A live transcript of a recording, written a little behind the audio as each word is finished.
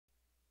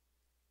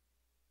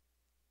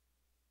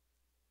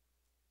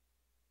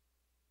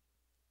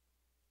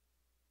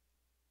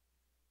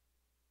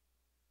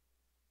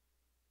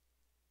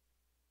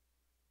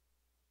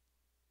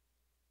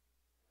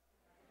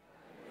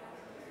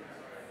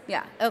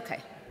Yeah, okay.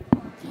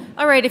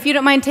 All right, if you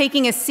don't mind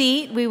taking a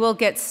seat, we will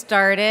get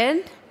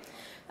started.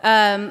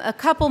 A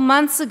couple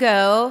months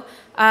ago,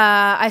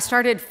 I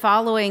started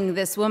following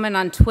this woman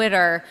on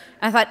Twitter.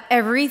 I thought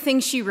everything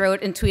she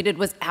wrote and tweeted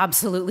was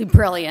absolutely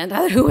brilliant.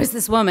 I thought, who is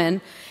this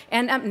woman?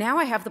 And now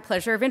I have the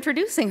pleasure of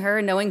introducing her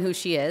and knowing who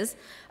she is.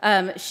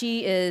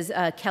 She is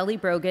Kelly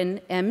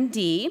Brogan,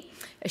 MD.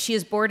 She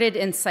is boarded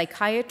in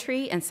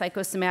psychiatry and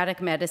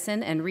psychosomatic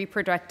medicine and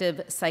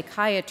reproductive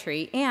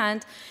psychiatry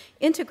and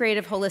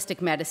integrative holistic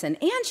medicine,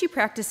 and she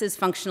practices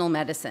functional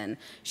medicine.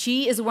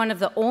 She is one of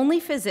the only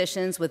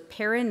physicians with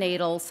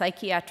perinatal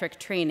psychiatric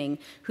training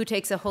who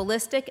takes a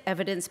holistic,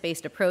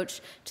 evidence-based approach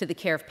to the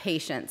care of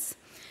patients.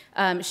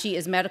 She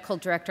is medical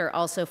director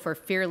also for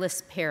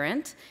Fearless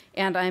Parent,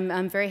 and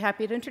I'm very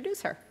happy to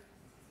introduce her.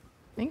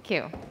 Thank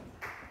you.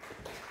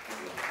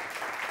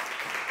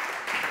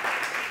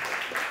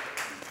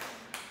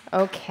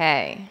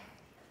 Okay.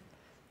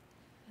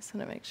 Just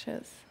want to make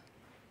sure.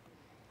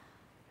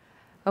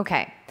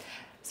 Okay.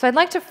 So I'd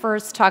like to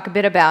first talk a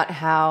bit about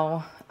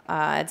how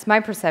it's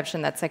my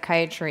perception that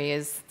psychiatry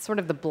is sort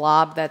of the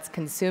blob that's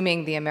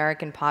consuming the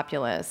American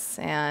populace.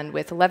 And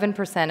with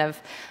 11%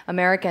 of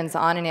Americans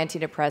on an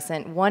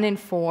antidepressant, 1 in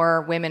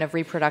 4 women of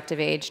reproductive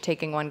age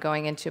taking one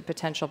going into a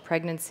potential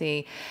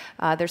pregnancy,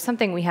 there's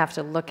something we have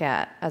to look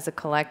at as a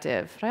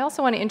collective. But I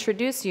also want to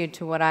introduce you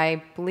to what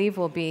I believe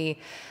will be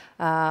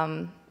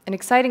an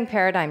exciting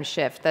paradigm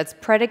shift that's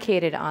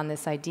predicated on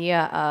this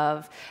idea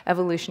of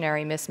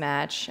evolutionary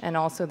mismatch and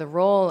also the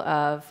role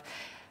of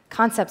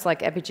concepts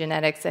like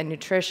epigenetics and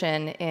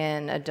nutrition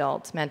in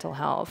adult mental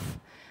health.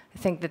 I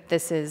think that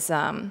this is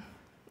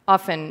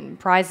often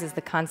prizes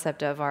the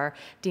concept of our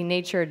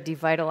denatured,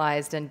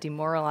 devitalized, and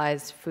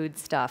demoralized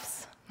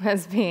foodstuffs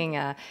as being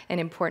an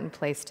important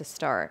place to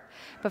start.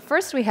 But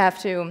first we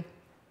have to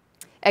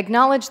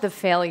acknowledge the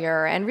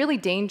failure and really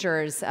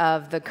dangers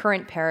of the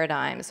current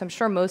paradigm. So I'm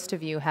sure most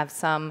of you have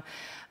some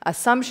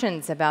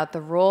assumptions about the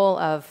role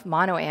of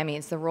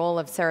monoamines, the role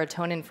of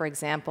serotonin, for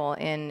example,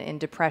 in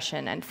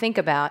depression, and think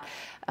about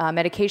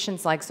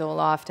medications like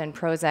Zoloft and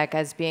Prozac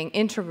as being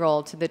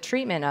integral to the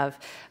treatment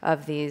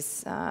of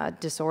these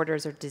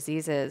disorders or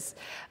diseases.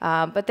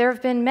 But there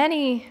have been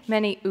many,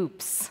 many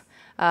oops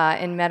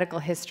in medical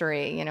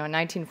history. You know, in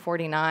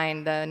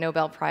 1949, the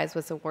Nobel Prize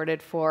was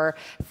awarded for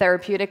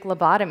therapeutic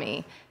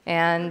lobotomy.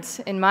 And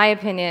in my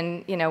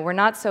opinion, you know, we're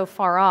not so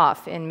far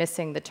off in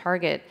missing the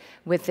target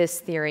with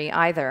this theory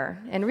either.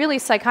 And really,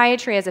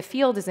 psychiatry as a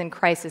field is in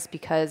crisis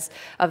because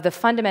of the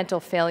fundamental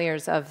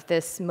failures of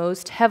this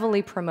most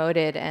heavily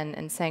promoted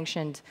and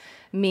sanctioned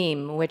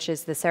meme, which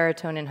is the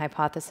serotonin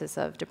hypothesis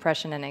of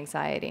depression and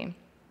anxiety.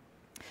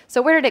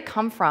 So where did it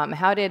come from?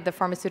 How did the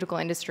pharmaceutical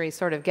industry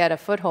sort of get a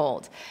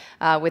foothold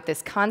with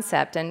this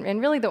concept?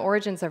 And really the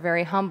origins are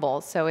very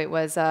humble. So it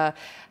was a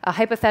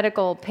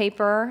hypothetical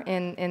paper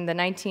in the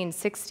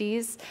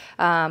 1960s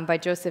by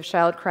Joseph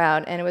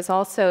Schildkraut, and it was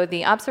also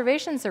the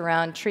observations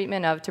around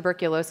treatment of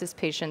tuberculosis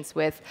patients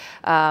with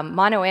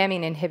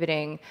monoamine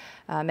inhibiting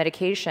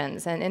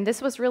medications. And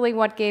this was really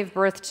what gave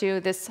birth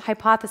to this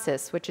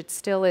hypothesis, which it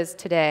still is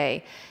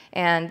today.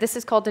 And this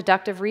is called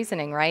deductive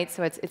reasoning, right?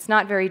 So it's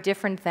not very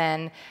different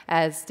than,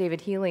 as David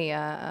Healy,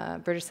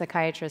 a British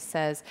psychiatrist,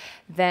 says,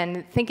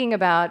 than thinking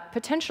about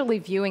potentially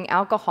viewing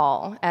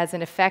alcohol as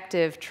an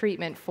effective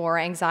treatment for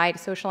anxiety,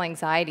 social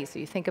anxiety. So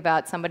you think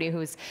about somebody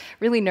who's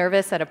really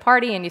nervous at a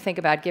party, and you think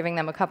about giving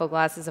them a couple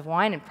glasses of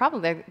wine, and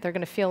probably they're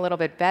going to feel a little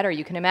bit better.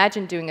 You can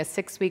imagine doing a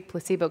 6-week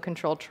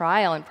placebo-controlled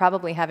trial and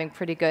probably having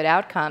pretty good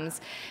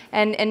outcomes,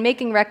 and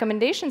making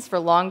recommendations for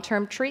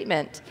long-term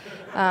treatment.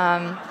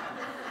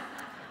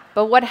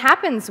 But what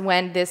happens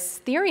when this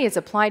theory is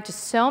applied to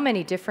so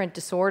many different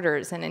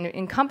disorders and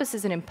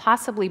encompasses an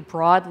impossibly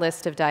broad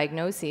list of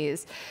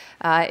diagnoses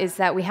is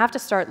that we have to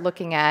start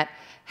looking at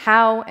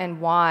how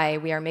and why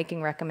we are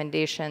making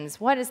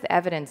recommendations. What is the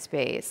evidence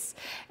base?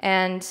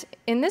 And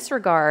in this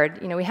regard,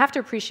 you know, we have to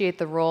appreciate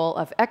the role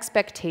of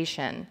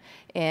expectation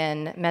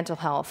in mental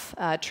health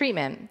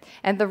treatment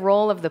and the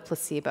role of the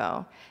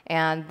placebo.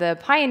 And the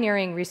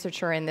pioneering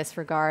researcher in this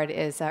regard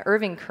is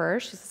Irving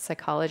Kirsch, who's a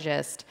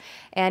psychologist.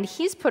 And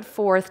he's put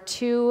forth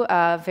 2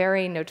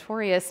 very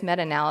notorious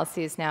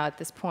meta-analyses now at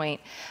this point,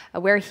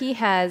 where he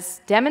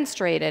has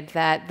demonstrated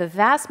that the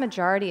vast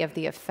majority of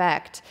the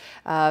effect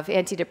of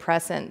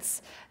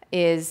antidepressants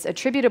is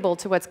attributable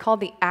to what's called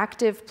the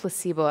active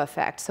placebo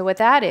effect. So what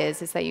that is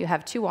that you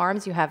have 2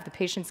 arms. You have the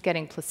patients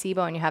getting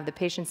placebo and you have the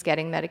patients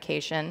getting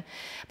medication.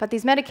 But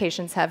these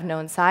medications have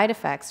known side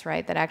effects,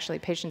 right, that actually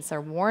patients are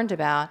warned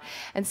about.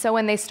 And so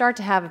when they start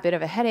to have a bit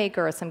of a headache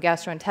or some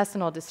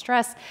gastrointestinal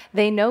distress,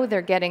 they know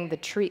they're getting the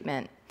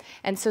treatment.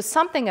 And so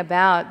something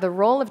about the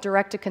role of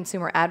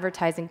direct-to-consumer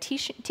advertising,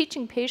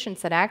 teaching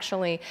patients that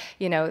actually,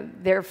 you know,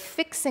 they're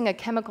fixing a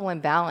chemical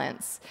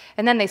imbalance,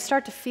 and then they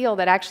start to feel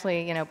that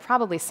actually, you know,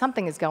 probably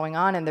something is going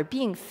on and they're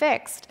being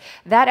fixed,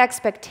 that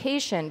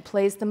expectation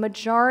plays the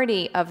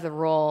majority of the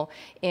role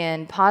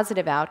in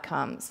positive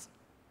outcomes.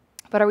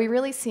 But are we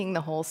really seeing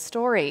the whole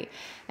story?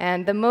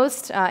 And the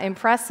most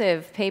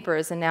impressive paper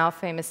is a now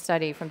famous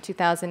study from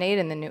 2008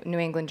 in the New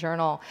England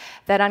Journal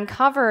that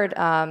uncovered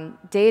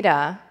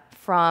data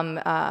from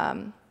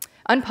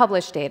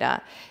unpublished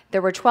data.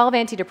 There were 12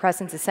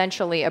 antidepressants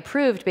essentially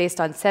approved based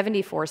on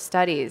 74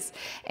 studies.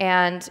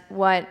 And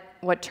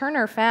what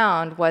Turner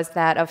found was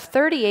that of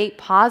 38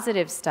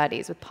 positive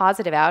studies with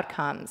positive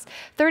outcomes,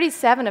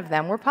 37 of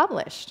them were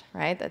published,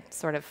 right? That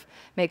sort of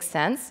makes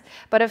sense.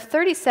 But of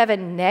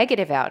 37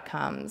 negative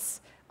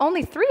outcomes,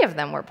 only 3 of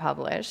them were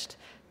published,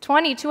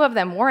 22 of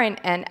them weren't,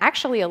 and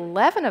actually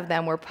 11 of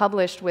them were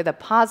published with a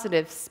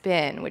positive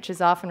spin, which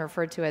is often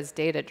referred to as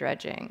data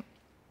dredging.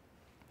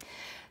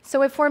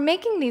 So if we're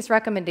making these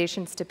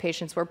recommendations to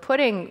patients, we're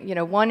putting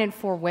 1 in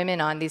 4 women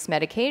on these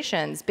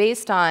medications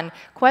based on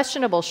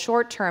questionable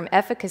short-term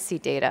efficacy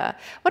data.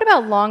 What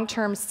about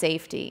long-term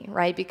safety,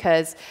 right?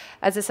 Because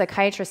as a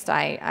psychiatrist,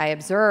 I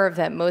observe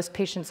that most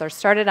patients are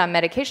started on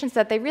medications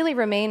that they really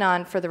remain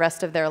on for the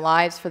rest of their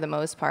lives for the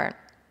most part.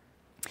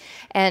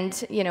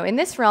 And in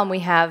this realm, we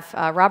have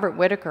Robert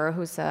Whitaker,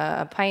 who's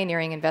a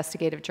pioneering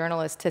investigative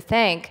journalist, to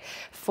thank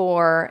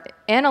for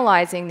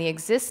analyzing the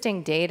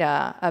existing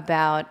data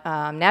about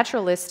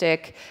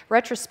naturalistic,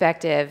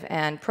 retrospective,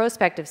 and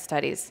prospective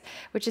studies,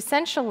 which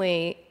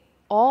essentially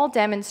all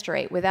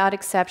demonstrate, without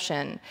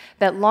exception,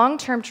 that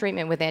long-term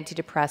treatment with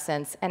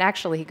antidepressants, and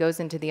actually he goes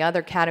into the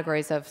other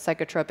categories of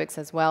psychotropics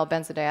as well,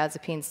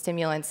 benzodiazepines,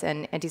 stimulants,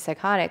 and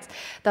antipsychotics,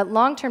 that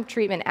long-term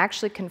treatment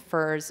actually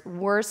confers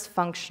worse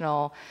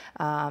functional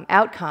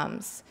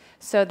outcomes,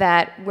 so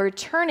that we're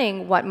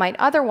turning what might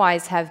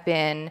otherwise have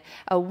been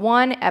a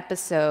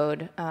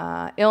one-episode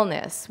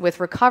illness with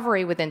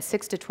recovery within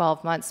 6 to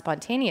 12 months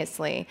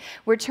spontaneously,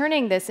 we're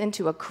turning this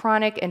into a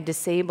chronic and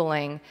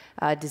disabling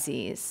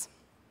disease.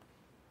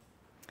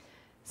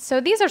 So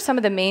these are some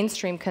of the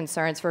mainstream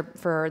concerns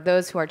for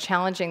those who are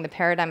challenging the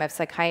paradigm of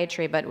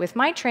psychiatry, but with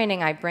my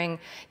training, I bring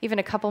even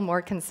a couple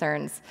more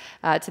concerns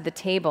to the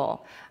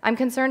table. I'm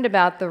concerned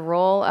about the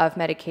role of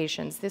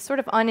medications, the sort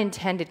of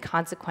unintended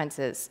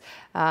consequences.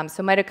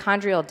 So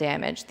mitochondrial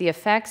damage, the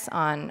effects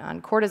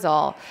on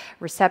cortisol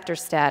receptor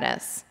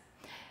status,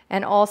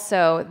 and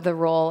also the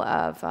role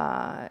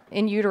of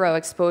in utero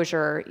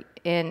exposure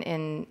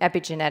in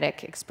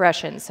epigenetic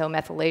expression, so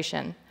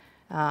methylation.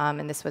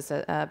 And this was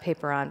a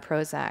paper on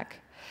Prozac.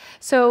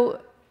 So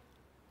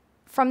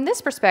from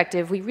this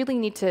perspective, we really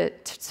need to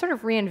sort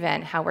of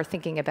reinvent how we're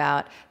thinking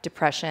about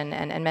depression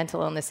and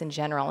mental illness in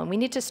general. And we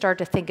need to start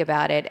to think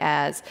about it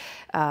as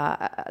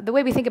the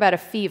way we think about a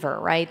fever,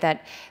 right?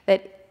 That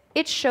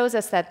it shows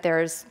us that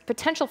there's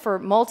potential for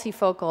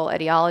multifocal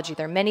etiology.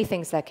 There are many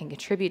things that can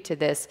contribute to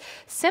this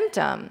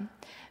symptom.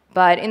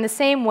 But in the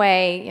same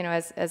way,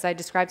 as I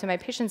describe to my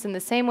patients, in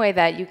the same way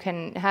that you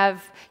can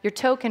have, your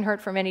toe can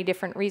hurt for many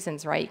different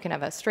reasons, right? You can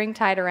have a string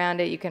tied around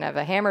it, you can have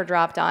a hammer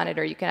dropped on it,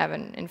 or you can have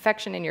an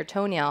infection in your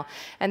toenail.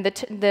 And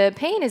the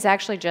pain is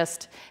actually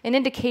just an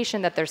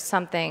indication that there's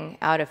something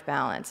out of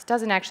balance. It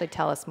doesn't actually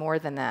tell us more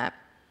than that.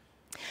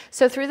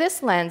 So through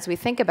this lens, we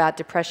think about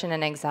depression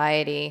and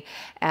anxiety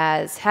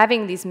as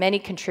having these many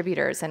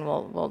contributors, and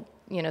we'll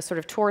sort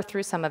of tore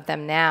through some of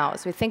them now.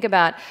 So we think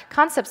about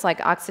concepts like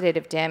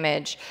oxidative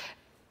damage,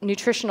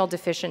 nutritional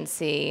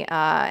deficiency,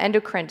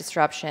 endocrine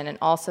disruption, and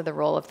also the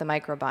role of the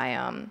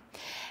microbiome.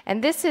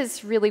 And this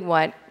is really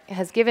what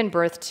has given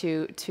birth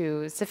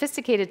to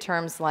sophisticated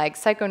terms like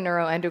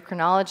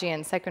psychoneuroendocrinology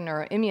and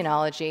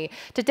psychoneuroimmunology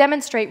to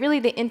demonstrate really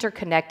the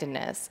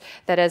interconnectedness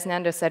that, as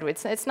Nando said,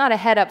 it's not a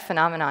head-up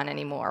phenomenon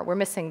anymore. We're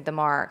missing the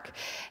mark.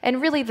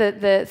 And really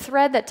the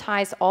thread that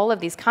ties all of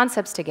these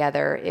concepts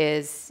together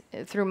is,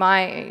 through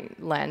my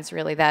lens,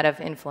 really that of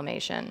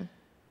inflammation.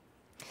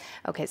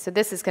 Okay, so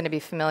this is going to be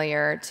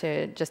familiar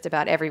to just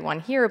about everyone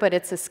here, but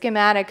it's a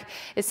schematic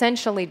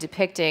essentially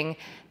depicting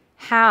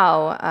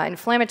how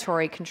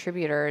inflammatory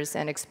contributors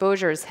and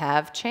exposures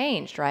have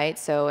changed, right?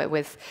 So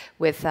with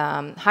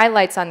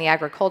highlights on the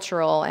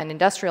agricultural and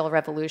industrial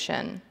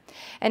revolution.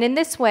 And in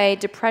this way,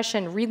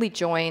 depression really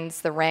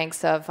joins the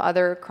ranks of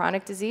other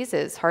chronic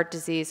diseases, heart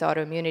disease,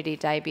 autoimmunity,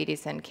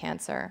 diabetes, and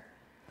cancer.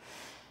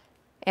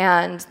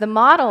 And the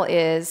model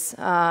is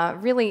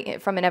really,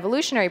 from an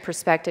evolutionary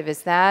perspective,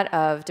 is that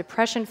of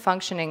depression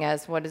functioning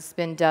as what has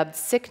been dubbed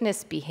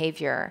sickness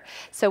behavior.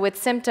 So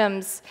with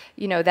symptoms,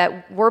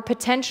 that were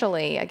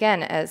potentially,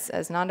 again,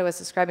 as Nando was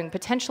describing,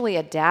 potentially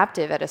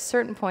adaptive at a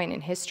certain point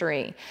in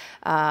history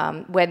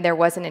when there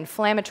was an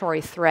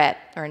inflammatory threat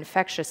or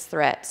infectious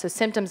threat. So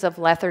symptoms of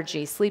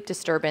lethargy, sleep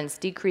disturbance,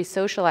 decreased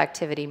social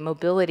activity,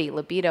 mobility,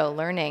 libido,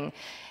 learning,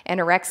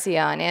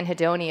 anorexia, and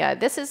anhedonia.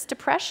 This is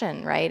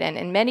depression, right? And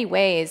in many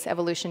ways,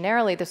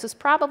 evolutionarily, this was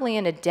probably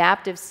an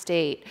adaptive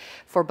state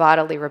for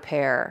bodily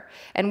repair.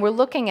 And we're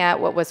looking at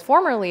what was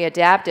formerly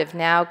adaptive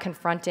now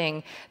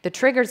confronting the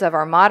triggers of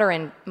our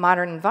modern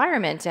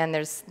environment, and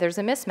there's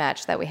a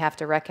mismatch that we have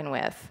to reckon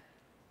with.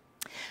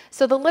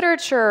 So the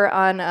literature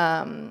on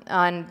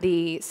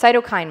the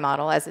cytokine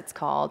model, as it's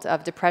called,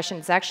 of depression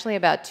is actually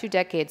about 2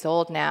 decades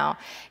old now,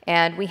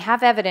 and we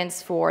have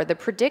evidence for the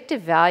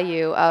predictive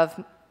value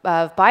of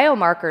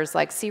biomarkers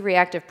like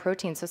C-reactive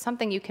protein, so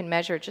something you can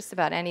measure at just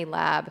about any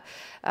lab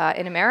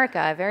in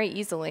America very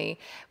easily.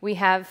 We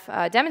have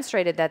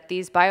demonstrated that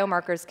these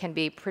biomarkers can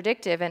be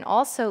predictive and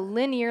also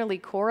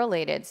linearly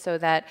correlated, so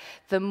that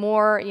the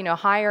more,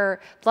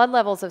 higher blood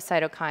levels of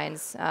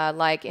cytokines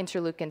like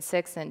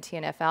interleukin-6 and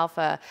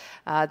TNF-alpha,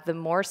 the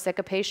more sick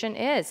a patient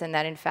is, and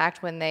that in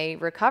fact when they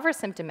recover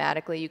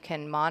symptomatically, you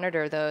can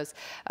monitor those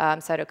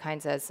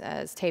cytokines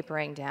as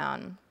tapering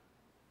down.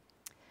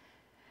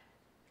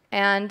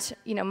 And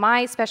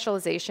my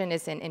specialization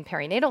is in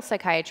perinatal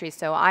psychiatry,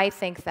 so I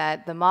think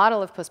that the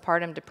model of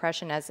postpartum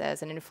depression as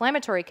an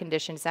inflammatory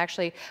condition is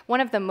actually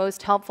one of the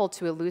most helpful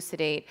to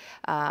elucidate,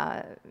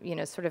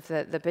 sort of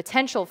the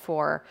potential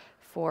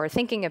for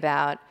thinking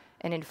about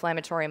an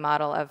inflammatory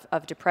model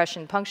of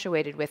depression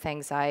punctuated with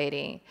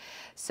anxiety.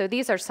 So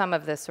these are some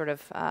of the sort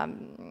of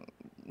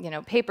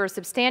papers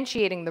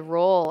substantiating the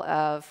role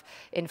of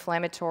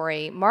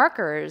inflammatory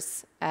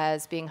markers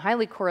as being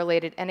highly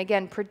correlated and,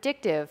 again,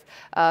 predictive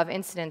of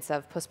incidence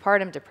of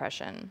postpartum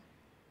depression.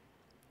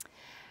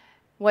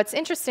 What's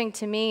interesting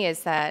to me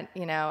is that,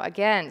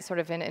 again, sort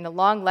of in a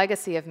long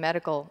legacy of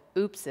medical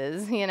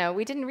oopses,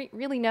 we didn't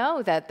really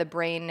know that the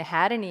brain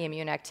had any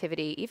immune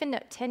activity even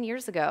 10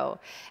 years ago.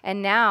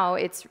 And now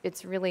it's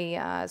really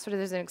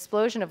there's an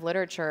explosion of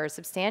literature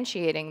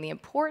substantiating the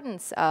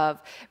importance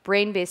of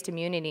brain-based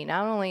immunity,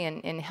 not only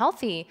in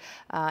healthy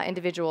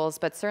individuals,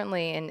 but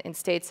certainly in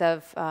states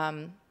of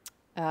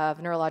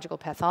neurological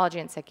pathology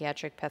and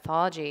psychiatric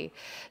pathology.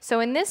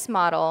 So in this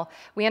model,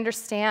 we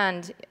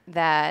understand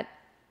that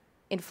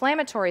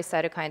inflammatory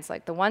cytokines,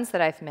 like the ones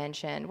that I've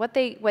mentioned, what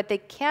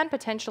they can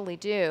potentially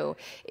do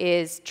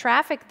is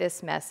traffic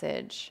this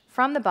message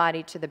from the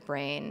body to the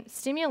brain,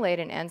 stimulate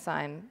an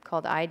enzyme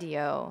called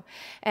IDO,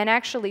 and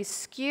actually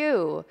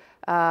skew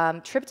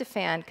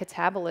tryptophan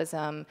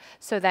catabolism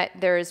so that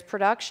there is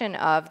production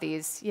of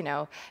these,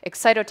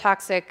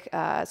 excitotoxic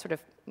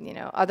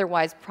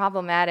otherwise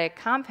problematic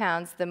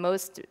compounds.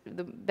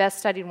 The best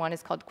studied one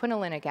is called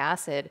quinolinic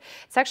acid.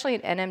 It's actually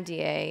an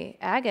NMDA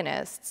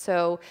agonist,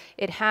 so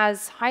it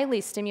has highly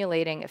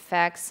stimulating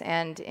effects,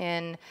 and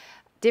in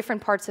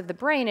different parts of the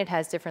brain, it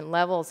has different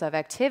levels of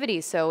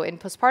activity. So in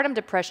postpartum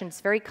depression,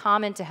 it's very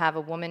common to have a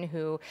woman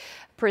who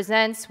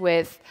presents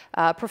with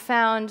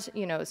profound,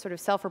 sort of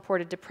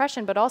self-reported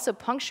depression, but also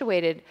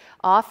punctuated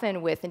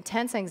often with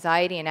intense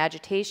anxiety and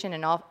agitation,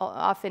 and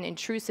often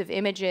intrusive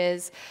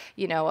images,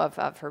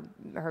 of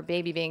her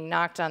baby being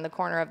knocked on the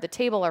corner of the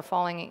table or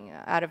falling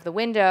out of the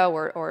window,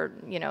 or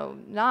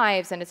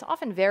knives, and it's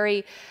often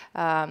very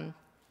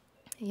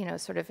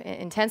sort of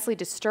intensely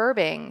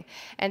disturbing.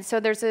 And so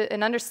there's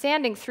an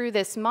understanding through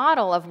this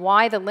model of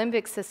why the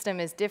limbic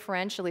system is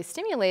differentially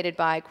stimulated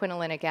by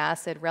quinolinic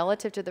acid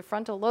relative to the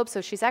frontal lobe.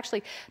 So she's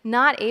actually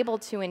not able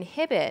to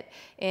inhibit,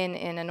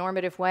 in a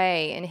normative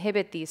way,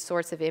 inhibit these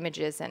sorts of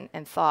images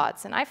and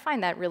thoughts. And I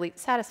find that really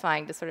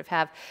satisfying to sort of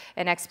have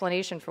an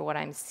explanation for what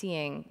I'm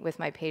seeing with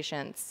my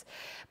patients.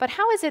 But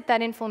how is it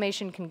that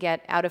inflammation can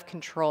get out of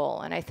control?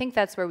 And I think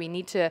that's where we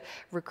need to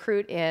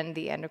recruit in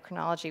the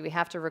endocrinology. We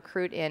have to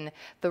recruit in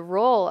the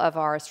role of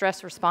our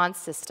stress response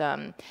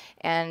system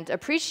and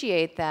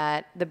appreciate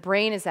that the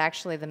brain is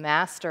actually the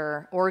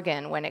master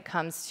organ when it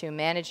comes to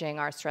managing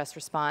our stress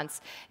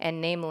response,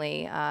 and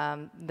namely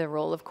the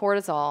role of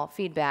cortisol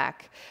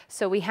feedback.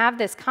 So we have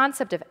this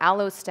concept of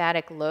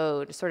allostatic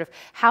load, sort of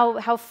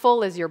how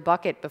full is your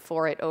bucket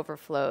before it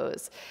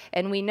overflows.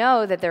 And we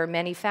know that there are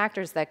many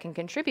factors that can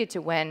contribute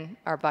to when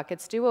our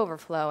buckets do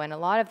overflow, and a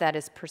lot of that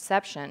is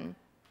perception.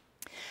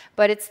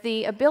 But it's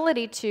the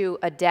ability to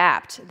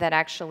adapt that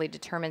actually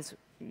determines,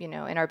 in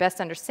our best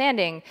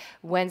understanding,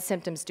 when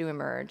symptoms do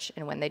emerge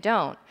and when they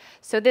don't.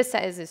 So this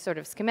is a sort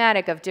of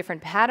schematic of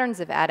different patterns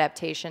of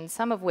adaptation,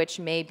 some of which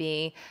may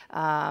be,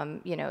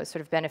 sort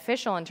of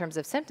beneficial in terms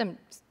of symptom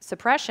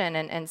suppression,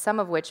 and some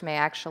of which may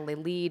actually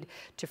lead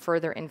to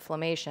further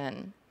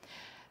inflammation.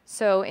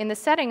 So in the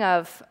setting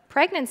of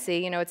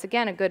pregnancy, it's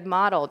again a good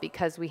model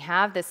because we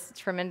have this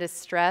tremendous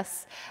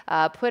stress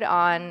put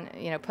on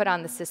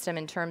the system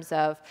in terms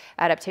of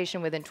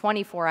adaptation within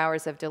 24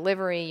 hours of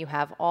delivery. You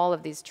have all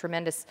of these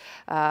tremendous,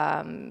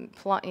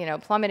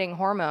 plummeting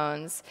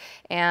hormones,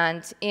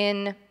 and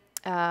in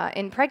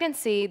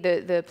pregnancy,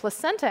 the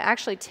placenta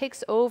actually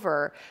takes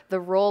over the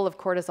role of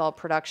cortisol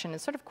production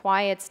and sort of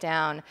quiets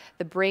down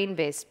the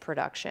brain-based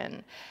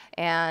production.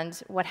 And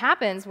what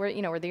happens,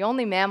 we're the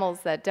only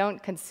mammals that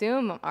don't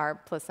consume our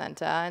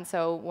placenta, and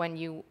so when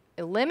you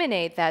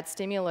eliminate that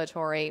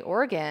stimulatory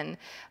organ,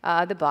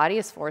 the body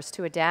is forced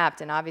to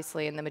adapt. And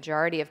obviously, in the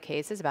majority of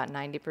cases, about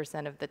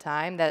 90% of the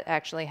time, that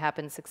actually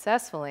happens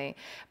successfully.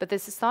 But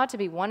this is thought to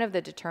be one of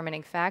the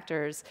determining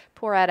factors,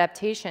 poor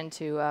adaptation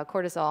to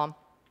cortisol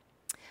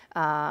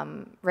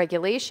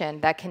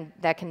regulation that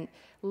can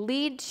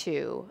lead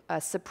to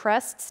a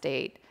suppressed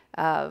state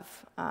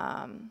of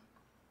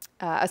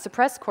a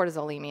suppressed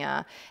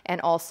cortisolemia,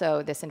 and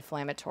also this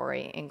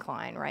inflammatory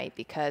incline, right?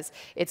 Because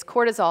it's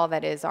cortisol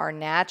that is our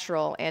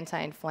natural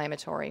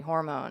anti-inflammatory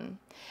hormone.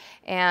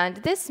 And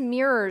this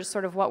mirrors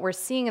sort of what we're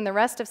seeing in the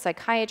rest of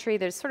psychiatry.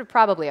 There's sort of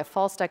probably a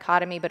false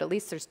dichotomy, but at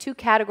least there's two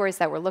categories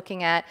that we're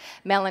looking at,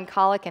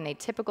 melancholic and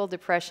atypical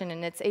depression.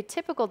 And it's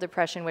atypical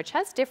depression, which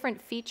has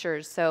different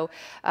features. So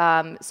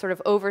sort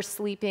of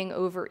oversleeping,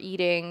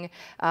 overeating,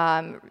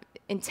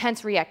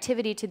 intense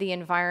reactivity to the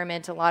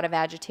environment, a lot of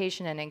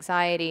agitation and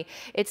anxiety.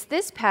 It's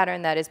this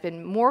pattern that has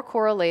been more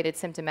correlated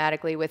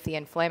symptomatically with the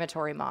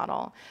inflammatory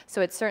model. So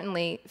it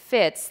certainly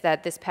fits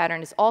that this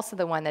pattern is also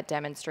the one that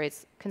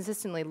demonstrates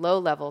consistently low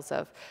levels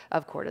of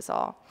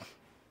cortisol.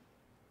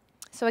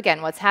 So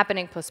again, what's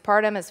happening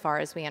postpartum, as far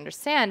as we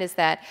understand, is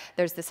that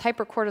there's this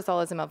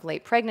hypercortisolism of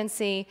late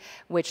pregnancy,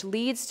 which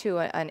leads to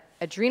an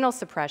adrenal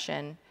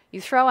suppression. You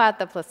throw out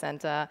the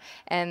placenta,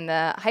 and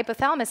the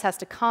hypothalamus has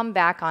to come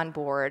back on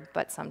board,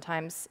 but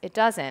sometimes it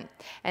doesn't.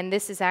 And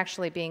this is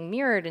actually being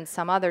mirrored in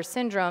some other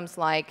syndromes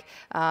like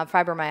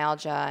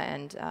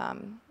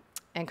fibromyalgia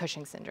and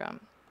Cushing's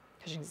syndrome,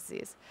 Cushing's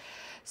disease.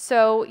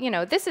 So,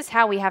 this is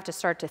how we have to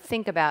start to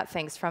think about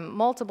things from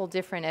multiple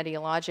different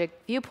etiologic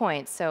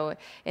viewpoints. So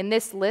in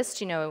this list,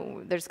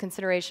 there's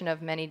consideration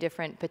of many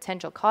different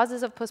potential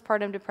causes of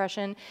postpartum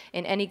depression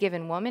in any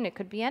given woman. It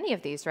could be any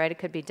of these, right? It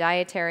could be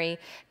dietary,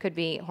 could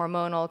be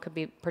hormonal, could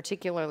be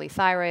particularly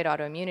thyroid,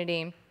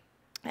 autoimmunity.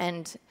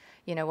 And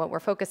what we're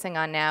focusing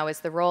on now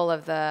is the role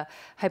of the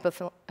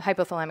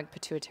hypothalamic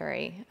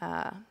pituitary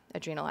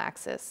adrenal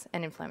axis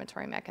and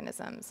inflammatory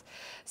mechanisms.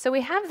 So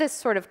we have this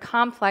sort of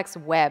complex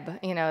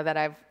web,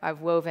 that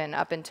I've woven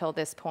up until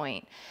this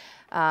point.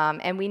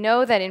 And we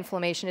know that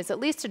inflammation is at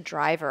least a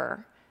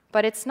driver,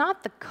 but it's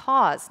not the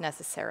cause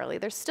necessarily.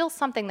 There's still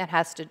something that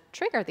has to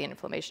trigger the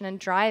inflammation and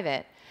drive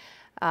it.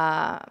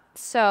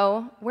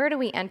 So where do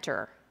we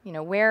enter?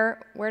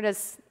 Where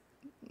does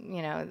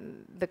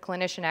the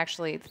clinician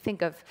actually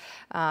think of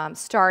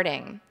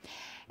starting?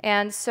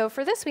 And so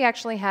for this, we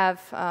actually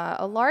have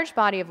a large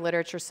body of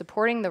literature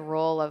supporting the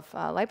role of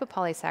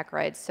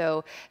lipopolysaccharides.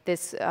 So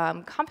this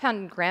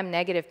compound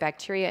gram-negative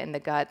bacteria in the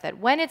gut that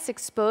when it's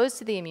exposed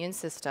to the immune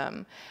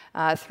system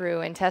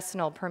through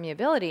intestinal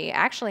permeability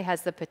actually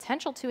has the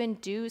potential to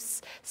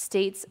induce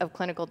states of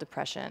clinical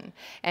depression.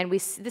 And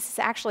this is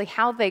actually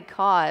how they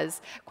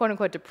cause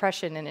quote-unquote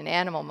depression in an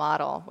animal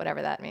model,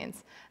 whatever that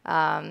means.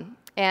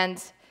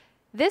 And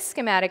this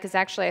schematic is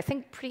actually, I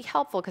think, pretty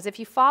helpful because if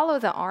you follow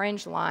the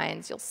orange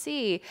lines, you'll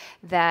see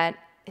that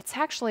it's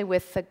actually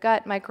with the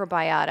gut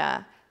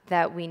microbiota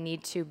that we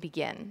need to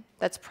begin.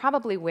 That's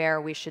probably where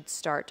we should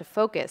start to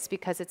focus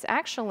because it's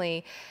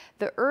actually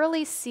the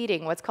early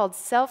seeding, what's called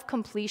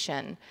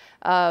self-completion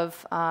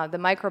of the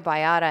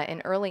microbiota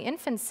in early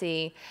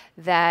infancy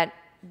that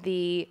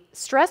the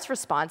stress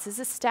response is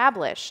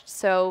established.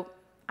 So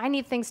I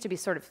need things to be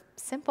sort of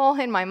simple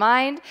in my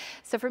mind.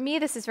 So for me,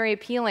 this is very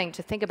appealing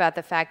to think about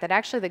the fact that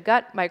actually the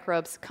gut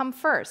microbes come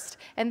first,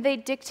 and they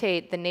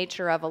dictate the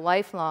nature of a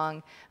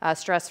lifelong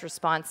stress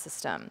response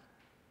system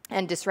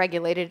and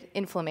dysregulated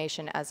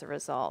inflammation as a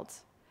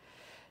result.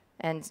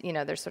 And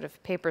there's sort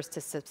of papers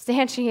to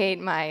substantiate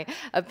my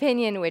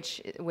opinion,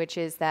 which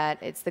is that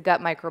it's the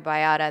gut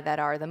microbiota that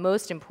are the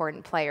most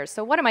important players.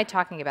 So what am I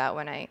talking about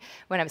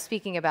when I'm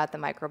speaking about the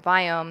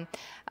microbiome?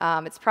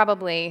 It's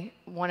probably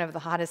one of the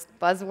hottest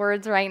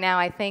buzzwords right now,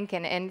 I think,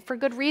 and for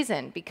good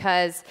reason,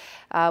 because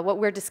what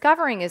we're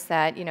discovering is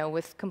that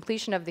with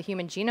completion of the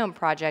Human Genome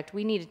Project,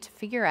 we needed to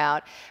figure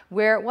out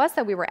where it was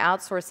that we were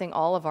outsourcing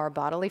all of our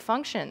bodily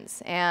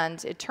functions.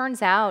 And it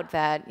turns out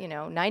that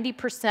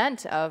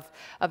 90% of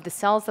the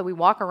cells that we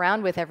walk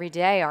around with every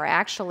day are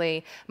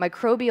actually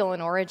microbial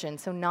in origin,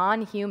 so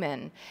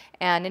non-human.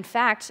 And in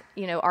fact,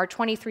 our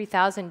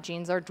 23,000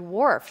 genes are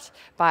dwarfed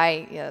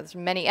by there's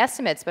many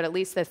estimates, but at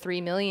least the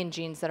 3 million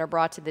genes that are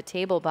brought to the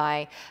table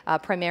by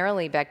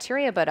primarily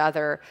bacteria, but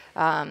other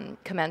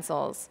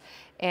commensals.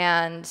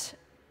 And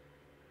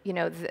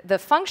the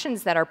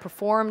functions that are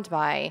performed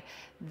by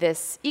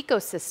this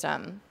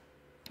ecosystem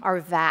are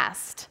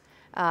vast.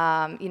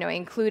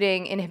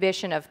 Including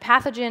inhibition of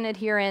pathogen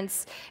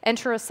adherence,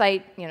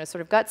 enterocyte,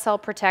 sort of gut cell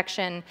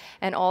protection,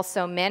 and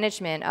also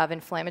management of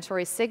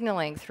inflammatory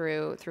signaling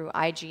through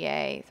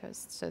IgA,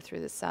 so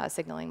through this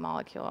signaling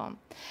molecule.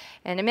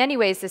 And in many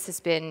ways, this has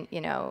been,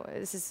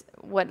 this is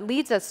what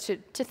leads us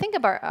to think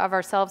of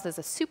ourselves as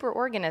a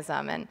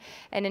superorganism,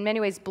 and in many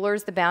ways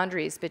blurs the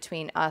boundaries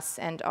between us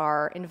and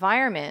our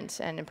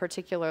environment, and in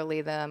particularly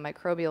the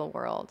microbial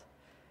world.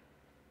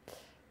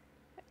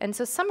 And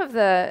so some of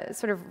the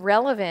sort of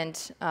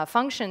relevant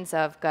functions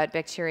of gut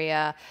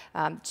bacteria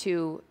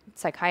to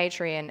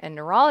psychiatry and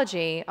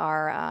neurology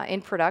are in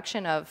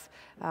production of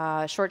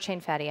short-chain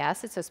fatty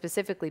acids, so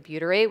specifically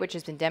butyrate, which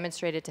has been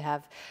demonstrated to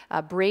have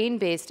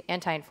brain-based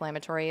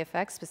anti-inflammatory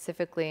effects,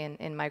 specifically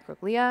in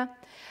microglia.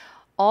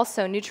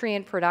 Also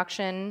nutrient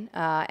production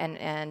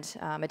and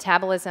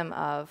metabolism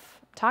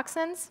of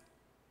toxins.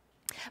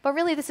 But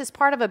really, this is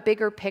part of a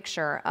bigger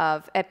picture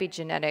of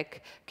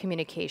epigenetic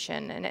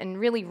communication and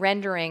really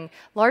rendering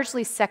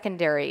largely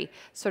secondary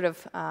sort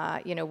of,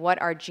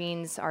 what our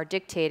genes are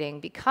dictating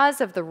because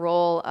of the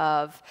role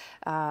of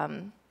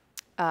mRNA,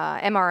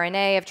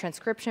 of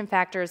transcription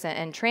factors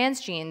and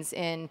transgenes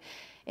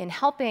in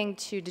helping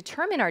to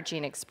determine our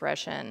gene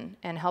expression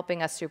and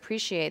helping us to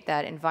appreciate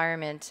that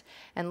environment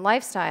and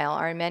lifestyle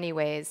are in many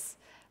ways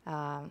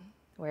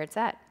where it's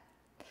at.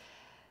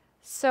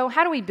 So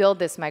how do we build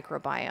this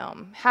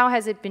microbiome? How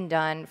has it been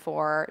done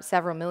for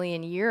several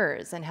million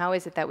years, and how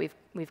is it that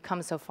we've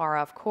come so far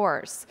off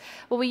course?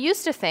 Well, we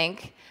used to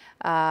think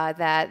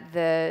that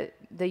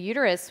the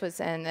uterus was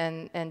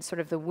and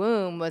sort of the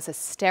womb was a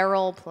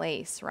sterile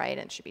place, right?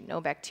 And should be no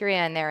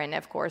bacteria in there. And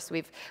of course,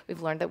 we've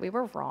learned that we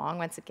were wrong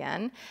once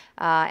again,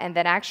 and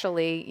that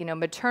actually,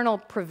 maternal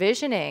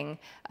provisioning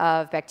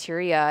of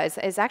bacteria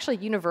is actually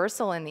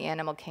universal in the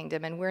animal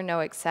kingdom, and we're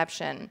no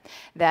exception.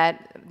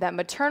 That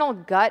maternal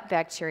gut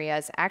bacteria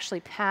is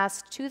actually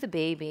passed to the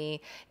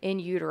baby in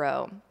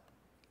utero.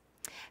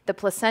 The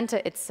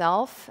placenta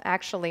itself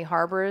actually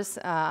harbors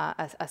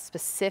a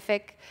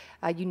specific,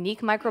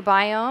 unique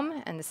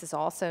microbiome, and this is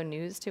also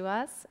news to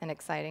us, and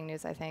exciting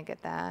news, I think,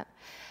 at that.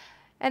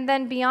 And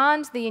then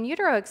beyond the in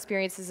utero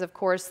experience is, of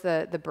course,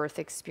 the birth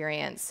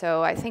experience.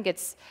 So I think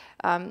it's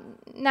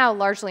now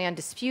largely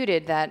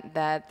undisputed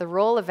that the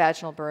role of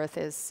vaginal birth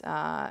is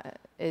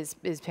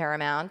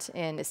paramount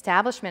in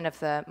establishment of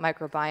the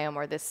microbiome,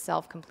 or this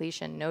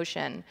self-completion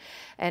notion.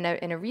 And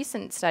in a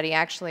recent study,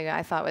 actually,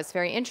 I thought was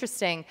very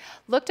interesting,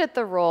 looked at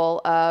the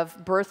role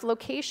of birth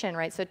location,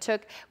 right? So it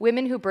took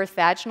women who birthed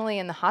vaginally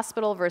in the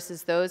hospital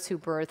versus those who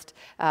birthed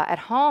at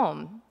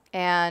home,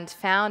 and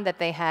found that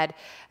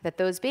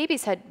those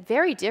babies had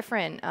very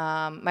different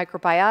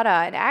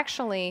microbiota, and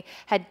actually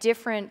had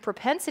different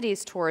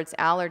propensities towards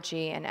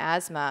allergy and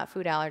asthma,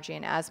 food allergy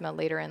and asthma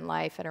later in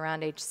life at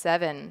around age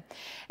 7.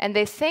 And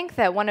they think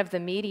that one of the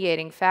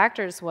mediating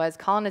factors was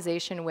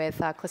colonization with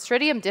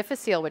Clostridium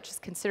difficile, which is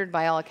considered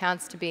by all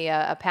accounts to be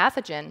a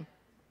pathogen.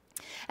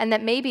 And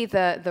that maybe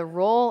the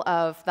role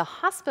of the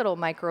hospital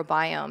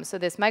microbiome, so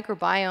this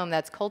microbiome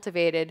that's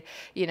cultivated,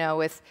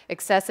 with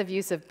excessive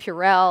use of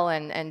Purell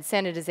and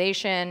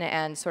sanitization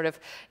and sort of,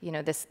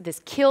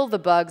 this kill the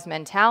bugs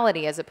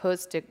mentality as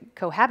opposed to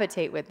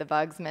cohabitate with the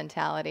bugs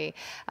mentality,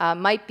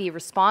 might be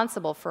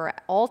responsible for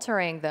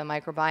altering the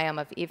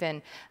microbiome of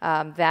even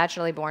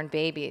vaginally born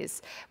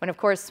babies. When, of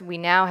course, we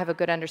now have a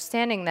good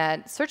understanding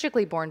that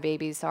surgically born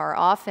babies are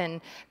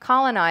often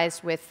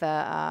colonized with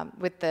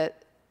the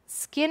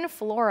skin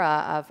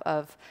flora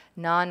of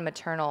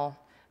non-maternal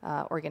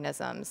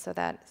organisms, so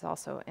that is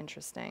also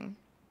interesting.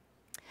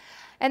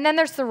 And then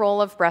there's the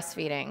role of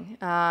breastfeeding.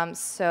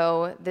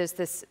 So there's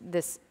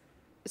this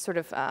sort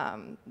of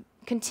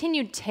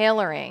continued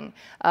tailoring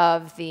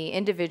of the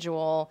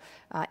individual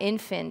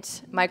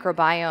infant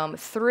microbiome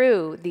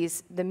through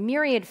the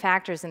myriad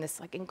factors in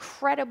this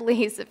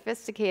incredibly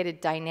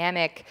sophisticated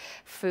dynamic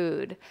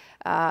food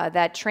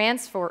that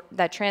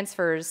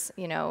transfers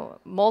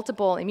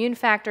multiple immune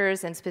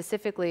factors, and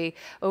specifically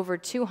over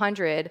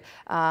 200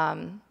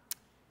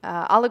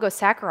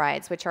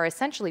 oligosaccharides, which are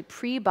essentially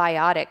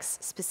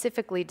prebiotics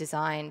specifically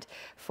designed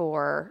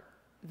for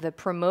the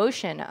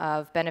promotion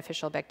of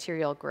beneficial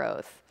bacterial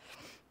growth.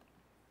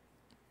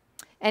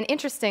 And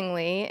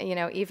interestingly,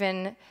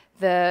 even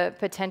the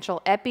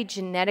potential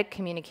epigenetic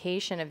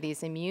communication of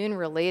these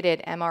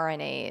immune-related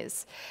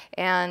mRNAs.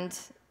 And,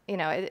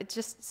 it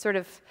just sort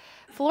of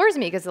floors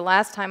me, because the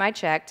last time I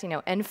checked,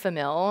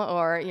 Enfamil,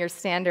 or your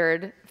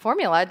standard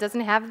formula,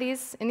 doesn't have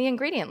these in the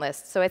ingredient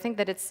list. So I think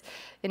that it's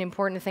an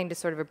important thing to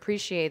sort of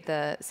appreciate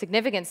the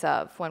significance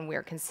of when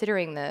we're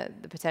considering the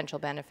potential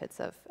benefits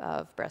of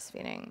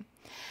breastfeeding.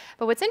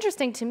 But what's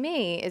interesting to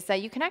me is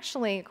that you can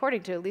actually,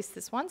 according to at least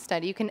this one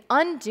study, you can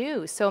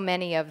undo so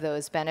many of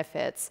those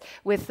benefits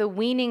with the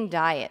weaning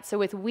diet. So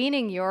with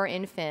weaning your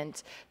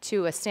infant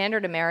to a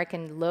standard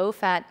American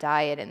low-fat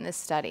diet in this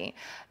study,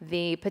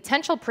 the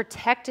potential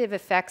protective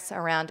effects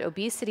around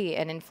obesity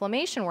and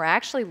inflammation were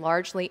actually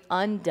largely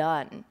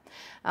undone.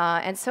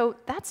 And so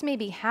that's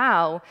maybe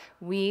how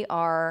we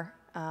are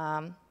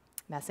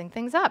messing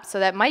things up. So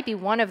that might be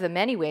one of the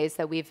many ways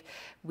that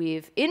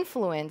we've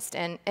influenced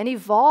and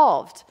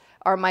evolved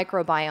our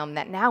microbiome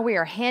that now we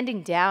are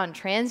handing down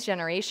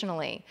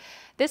transgenerationally.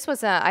 This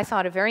was, I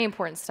thought, a very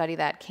important study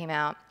that came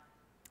out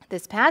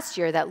this past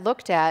year that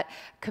looked at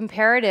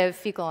comparative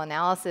fecal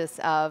analysis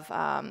of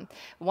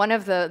one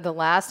of the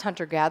last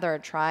hunter-gatherer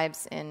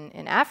tribes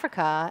in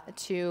Africa,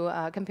 to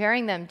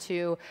comparing them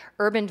to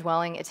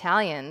urban-dwelling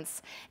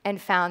Italians, and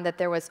found that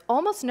there was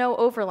almost no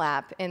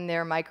overlap in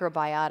their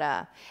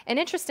microbiota. And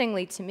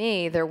interestingly to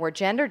me, there were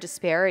gender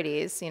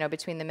disparities,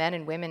 between the men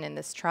and women in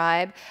this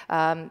tribe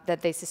that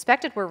they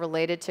suspected were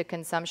related to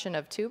consumption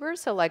of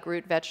tubers, so like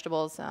root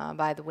vegetables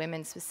by the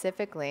women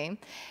specifically,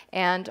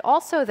 and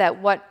also that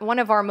one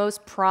of our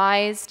most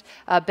prized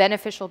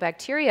beneficial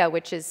bacteria,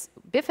 which is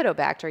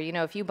Bifidobacter.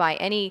 If you buy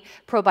any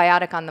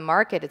probiotic on the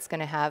market, it's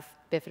going to have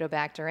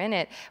Bifidobacter in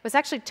it, was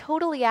actually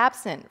totally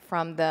absent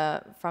from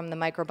the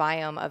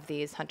microbiome of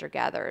these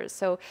hunter-gatherers.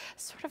 So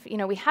sort of,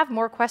 we have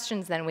more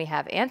questions than we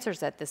have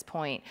answers at this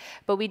point.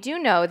 But we do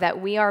know that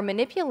we are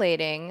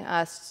manipulating,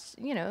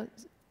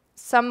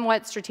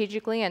 somewhat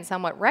strategically and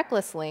somewhat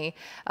recklessly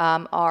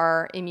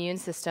our immune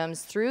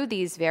systems through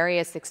these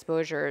various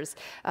exposures.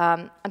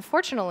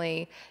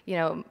 Unfortunately,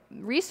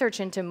 research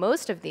into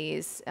most of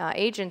these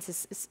agents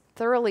is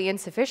thoroughly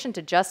insufficient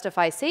to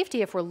justify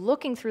safety if we're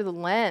looking through the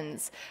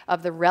lens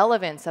of the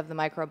relevance of the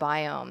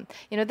microbiome.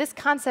 This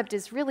concept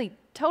is really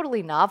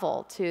totally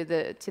novel to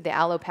the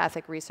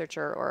allopathic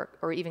researcher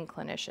or even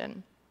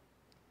clinician.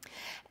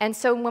 And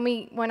so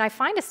when I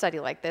find a study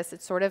like this,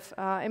 it's sort of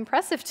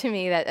impressive to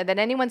me that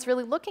anyone's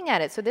really looking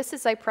at it. So this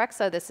is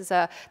Zyprexa. This is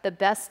the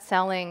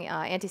best-selling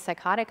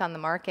antipsychotic on the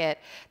market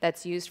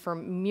that's used for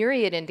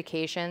myriad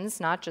indications,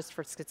 not just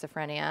for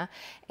schizophrenia.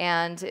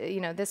 And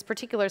this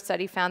particular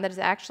study found that it's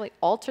actually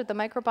altered the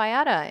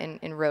microbiota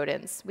in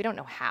rodents. We don't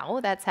know how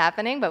that's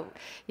happening, but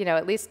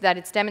at least that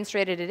it's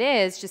demonstrated it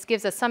is just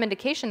gives us some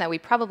indication that we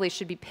probably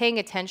should be paying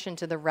attention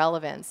to the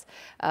relevance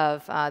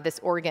of this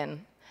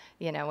organ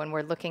when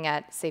we're looking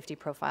at safety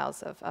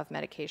profiles of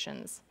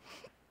medications.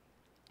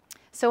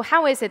 So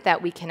how is it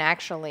that we can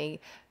actually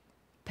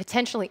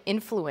potentially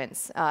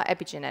influence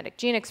epigenetic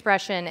gene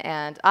expression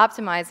and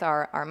optimize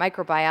our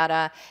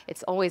microbiota?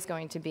 It's always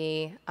going to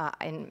be,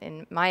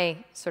 in my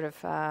sort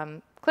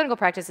of clinical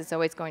practice, it's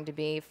always going to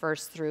be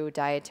first through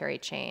dietary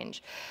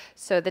change.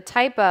 So the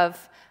type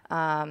of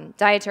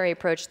dietary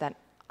approach that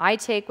I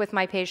take with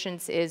my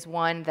patients is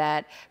one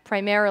that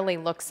primarily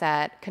looks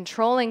at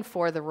controlling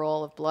for the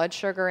role of blood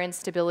sugar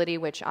instability,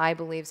 which I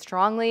believe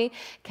strongly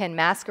can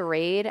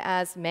masquerade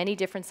as many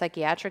different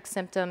psychiatric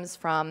symptoms,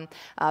 from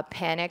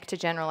panic to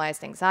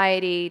generalized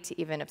anxiety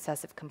to even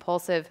obsessive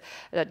compulsive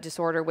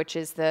disorder, which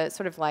is the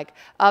sort of like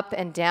up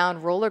and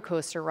down roller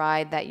coaster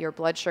ride that your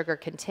blood sugar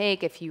can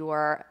take if you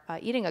are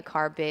eating a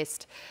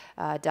carb-based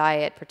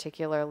diet,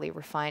 particularly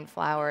refined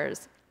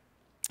flours.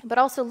 But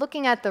also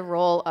looking at the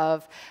role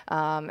of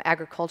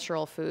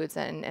agricultural foods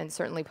and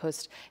certainly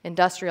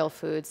post-industrial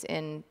foods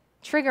in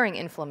triggering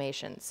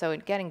inflammation. So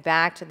getting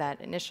back to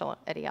that initial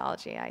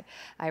etiology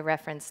I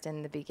referenced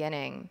in the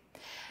beginning.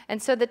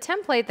 And so the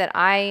template that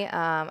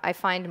I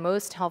find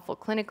most helpful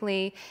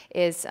clinically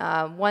is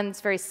one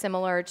that's very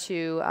similar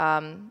to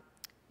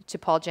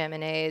Paul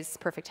Jaminet's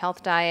Perfect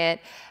Health Diet,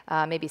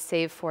 maybe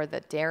save for the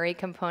dairy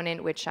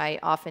component, which I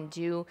often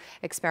do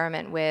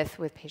experiment with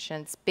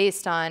patients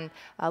based on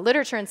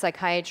literature in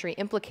psychiatry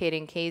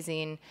implicating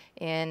casein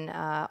in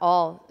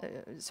all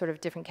sort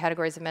of different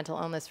categories of mental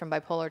illness, from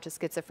bipolar to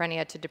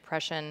schizophrenia to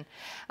depression.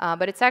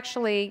 But it's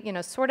actually,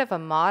 sort of a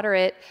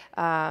moderate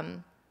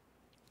carb,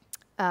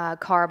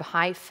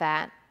 high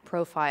fat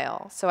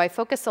profile. So I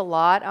focus a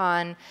lot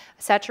on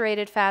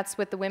saturated fats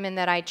with the women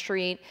that I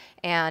treat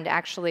and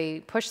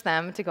actually push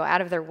them to go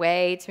out of their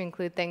way to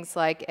include things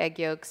like egg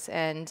yolks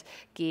and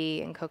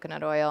ghee and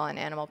coconut oil and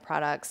animal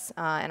products.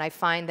 And I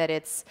find that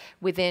it's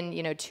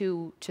within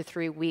 2 to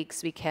 3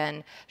 weeks we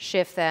can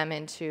shift them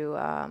into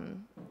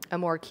a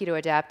more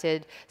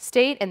keto-adapted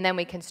state, and then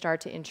we can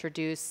start to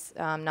introduce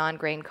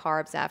non-grain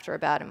carbs after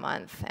about a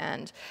month.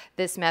 And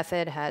this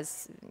method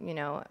has,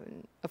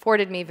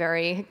 afforded me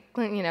very,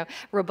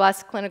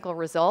 robust clinical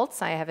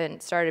results. I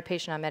haven't started a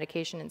patient on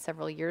medication in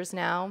several years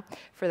now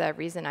for that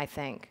reason, I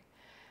think.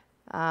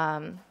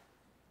 And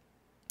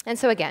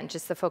so again,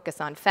 just the focus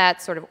on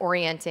fat, sort of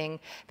orienting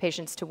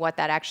patients to what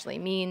that actually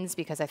means,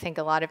 because I think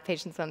a lot of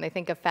patients, when they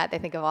think of fat, they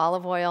think of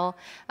olive oil,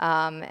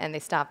 and they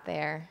stop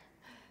there,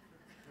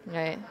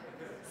 right?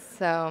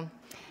 So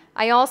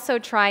I also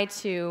try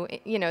to,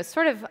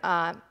 sort of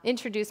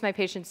introduce my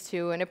patients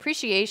to an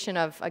appreciation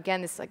of,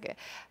 again, this like a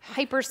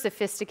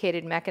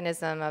hyper-sophisticated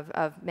mechanism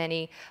of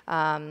many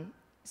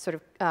sort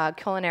of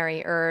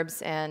culinary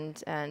herbs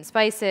and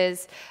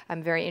spices.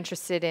 I'm very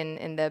interested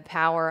in the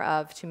power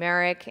of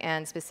turmeric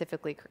and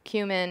specifically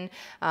curcumin.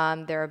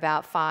 There are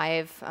about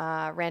 5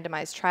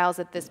 randomized trials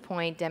at this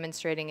point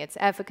demonstrating its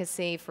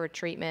efficacy for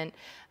treatment.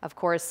 Of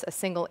course, a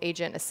single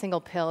agent, a single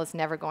pill is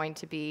never going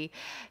to be,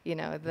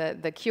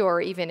 the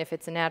cure, even if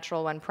it's a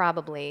natural one,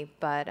 probably,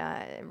 but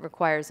it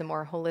requires a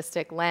more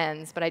holistic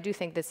lens. But I do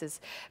think this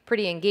is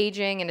pretty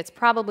engaging, and it's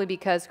probably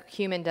because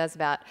curcumin does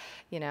about,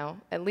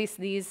 at least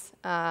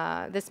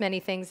this many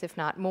things, if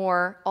not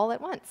more, all at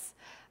once.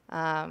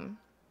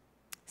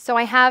 So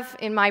I have,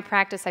 in my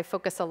practice, I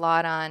focus a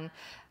lot on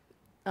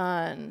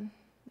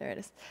there it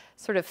is,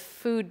 sort of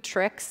food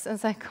tricks,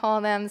 as I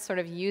call them, sort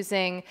of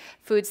using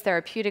foods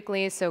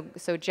therapeutically,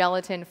 so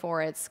gelatin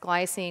for its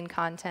glycine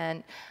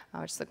content,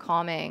 which is a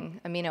calming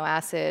amino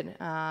acid,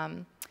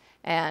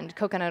 and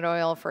coconut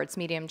oil for its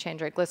medium chain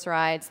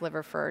triglycerides,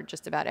 liver for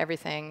just about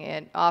everything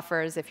it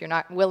offers. If you're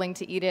not willing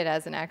to eat it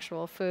as an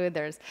actual food,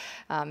 there's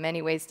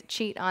many ways to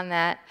cheat on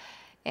that.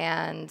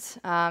 And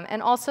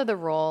also the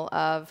role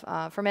of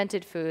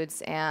fermented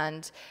foods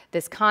and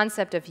this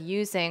concept of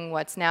using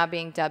what's now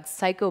being dubbed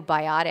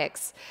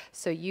psychobiotics,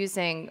 so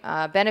using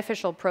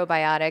beneficial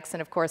probiotics,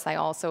 and of course I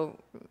also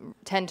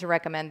tend to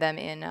recommend them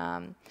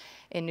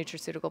in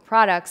nutraceutical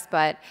products,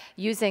 but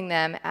using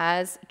them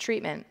as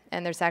treatment.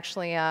 And there's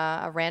actually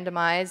a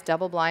randomized,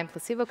 double-blind,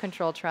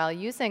 placebo-controlled trial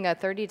using a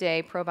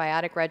 30-day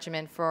probiotic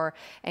regimen for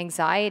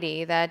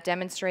anxiety that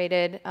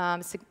demonstrated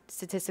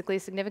statistically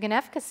significant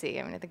efficacy.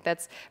 I mean, I think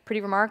that's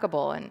pretty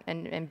remarkable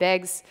and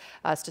begs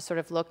us to sort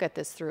of look at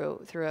this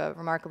through a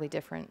remarkably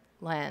different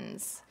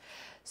lens.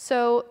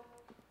 So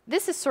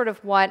this is sort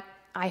of what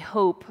I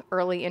hope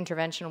early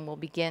intervention will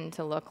begin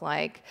to look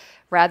like,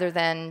 rather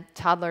than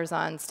toddlers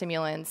on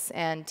stimulants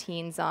and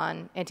teens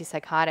on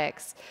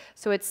antipsychotics.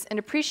 So it's an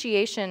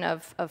appreciation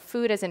of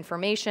food as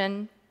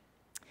information,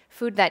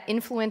 food that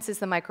influences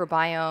the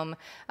microbiome,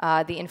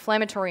 the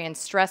inflammatory and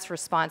stress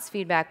response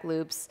feedback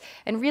loops,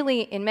 and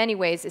really, in many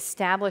ways,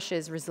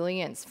 establishes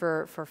resilience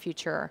for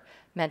future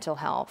mental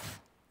health.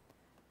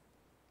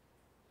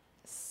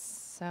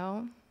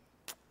 So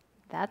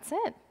that's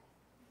it.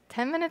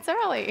 10 minutes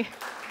early.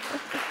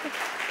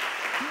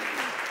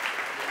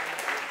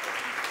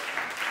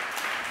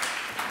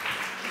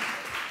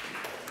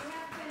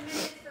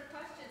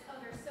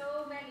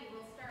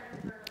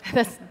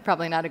 That's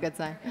probably not a good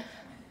sign.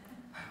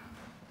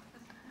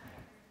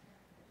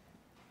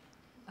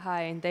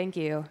 Hi, and thank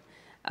you.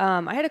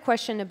 I had a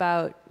question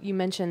about, you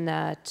mentioned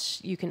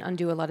that you can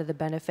undo a lot of the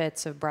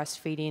benefits of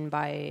breastfeeding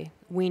by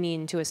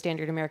weaning to a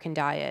standard American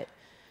diet.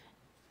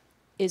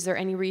 Is there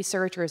any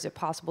research, or is it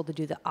possible to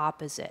do the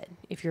opposite?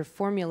 If you're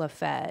formula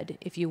fed,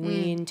 if you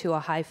wean to a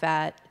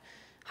high-fat,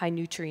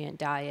 high-nutrient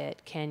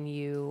diet, can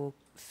you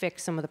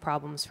fix some of the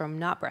problems from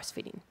not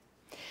breastfeeding?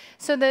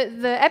 So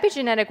the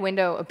epigenetic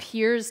window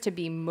appears to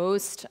be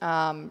most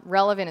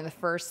relevant in the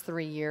first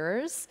 3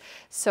 years.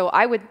 So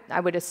I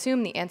would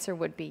assume the answer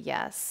would be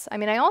yes. I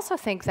mean, I also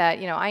think that,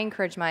 I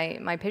encourage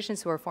my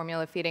patients who are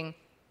formula feeding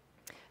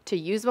to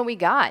use what we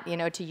got,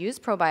 to use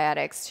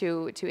probiotics,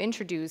 to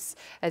introduce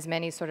as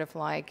many sort of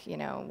like,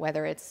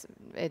 whether it's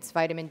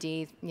vitamin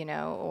D,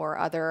 or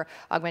other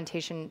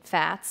augmentation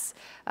fats,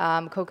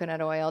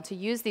 coconut oil, to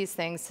use these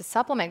things to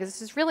supplement, because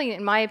this is really,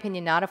 in my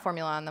opinion, not a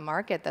formula on the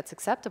market that's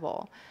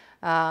acceptable.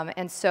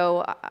 And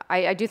so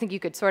I do think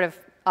you could sort of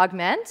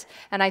augment,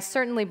 and I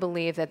certainly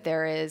believe that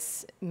there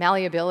is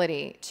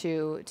malleability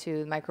to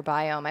the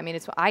microbiome. I mean,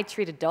 I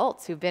treat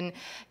adults who've been,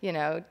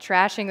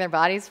 trashing their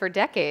bodies for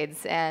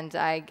decades, and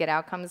I get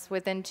outcomes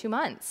within 2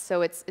 months.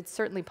 So it's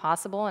certainly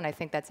possible, and I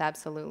think that's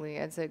absolutely,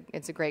 it's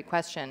a great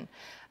question.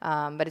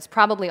 But it's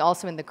probably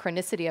also in the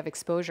chronicity of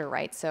exposure,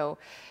 right? So,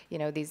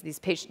 these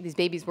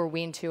babies were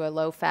weaned to a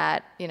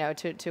low-fat, to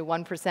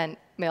 1%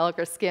 milk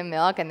or skim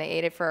milk, and they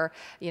ate it for,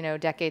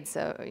 decades,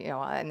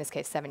 in this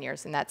case 7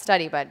 years in that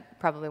study, but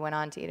probably went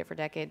on to eat it for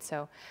decades.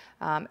 So,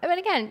 but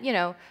again,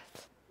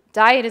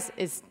 diet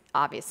is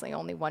obviously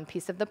only one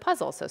piece of the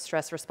puzzle. So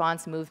stress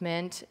response,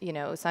 movement,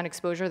 sun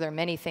exposure, there are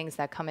many things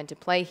that come into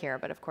play here,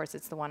 but of course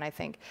it's the one I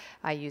think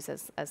I use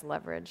as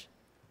leverage.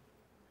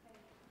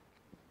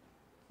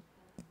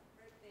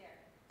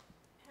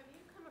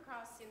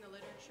 In the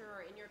literature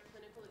or in your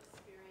clinical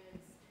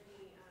experience,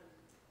 any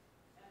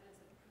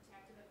evidence of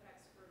protective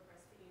effects for a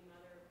breastfeeding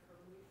mother for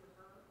mood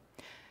for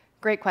her?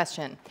 Great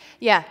question.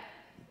 Yeah.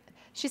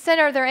 She said,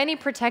 are there any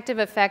protective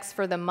effects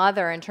for the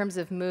mother in terms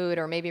of mood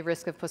or maybe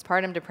risk of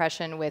postpartum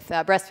depression with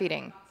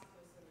breastfeeding?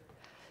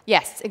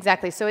 Yes,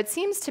 exactly. So it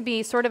seems to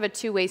be sort of a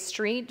two-way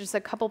street. There's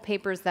a couple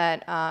papers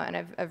that, and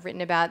I've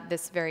written about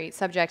this very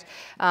subject,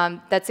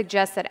 that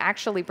suggest that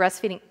actually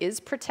breastfeeding is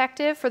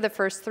protective for the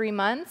first 3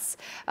 months,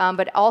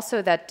 but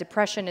also that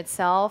depression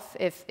itself,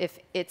 if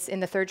it's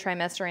in the third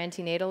trimester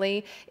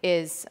antenatally,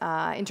 is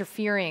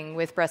interfering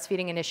with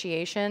breastfeeding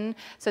initiation.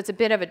 So it's a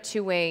bit of a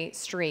two-way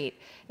street.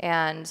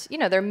 And,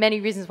 there are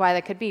many reasons why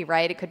that could be,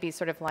 right? It could be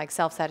sort of like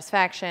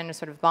self-satisfaction, or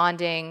sort of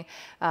bonding,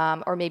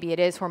 or maybe it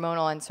is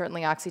hormonal, and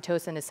certainly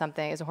oxytocin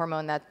is a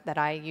hormone that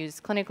I use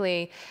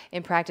clinically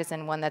in practice,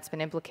 and one that's been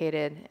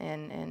implicated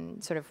in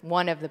sort of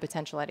one of the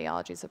potential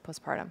etiologies of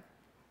postpartum.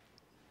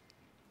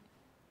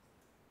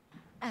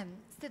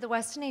 So the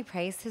Weston A.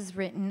 Price has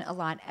written a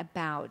lot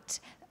about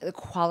the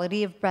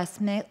quality of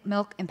breast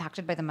milk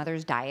impacted by the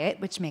mother's diet,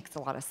 which makes a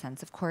lot of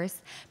sense, of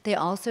course. They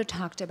also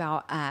talked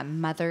about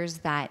mothers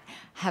that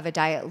have a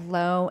diet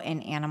low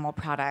in animal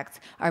products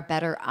are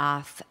better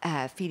off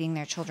feeding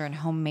their children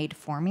homemade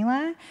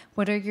formula.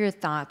 What are your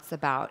thoughts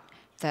about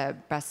the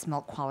breast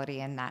milk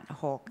quality and that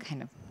whole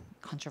kind of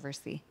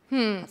controversy?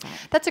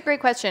 That's a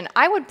great question.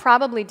 I would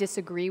probably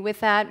disagree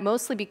with that,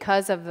 mostly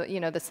because of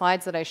the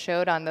slides that I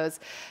showed on those,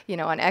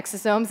 on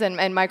exosomes and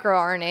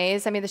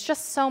microRNAs. I mean, there's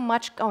just so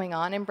much going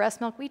on in breast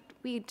milk.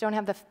 We don't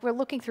have we're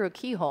looking through a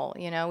keyhole,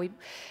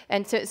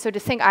 so to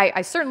think,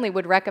 I certainly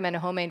would recommend a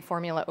homemade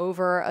formula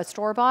over a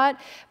store-bought,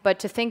 but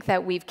to think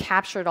that we've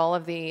captured all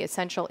of the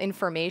essential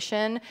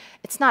information,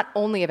 it's not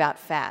only about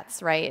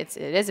fats, right? It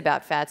is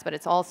about fats, but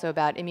it's also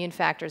about immune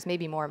factors,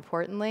 maybe more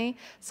importantly.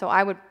 So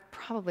I would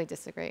probably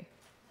disagree,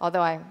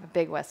 although I'm a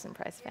big Weston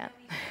Price fan.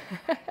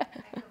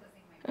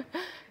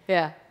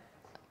 Yeah.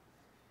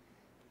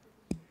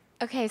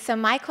 Okay, so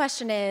my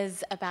question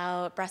is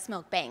about breast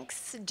milk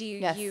banks. Do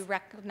Yes. you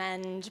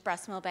recommend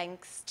breast milk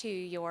banks to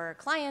your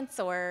clients,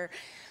 or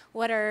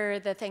what are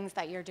the things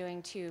that you're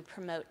doing to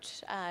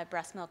promote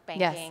breast milk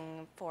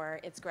banking for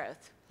its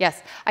growth?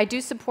 Yes, I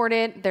do support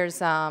it.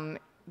 There's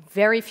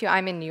very few.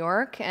 I'm in New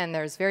York, and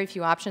there's very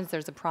few options.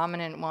 There's a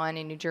prominent one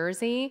in New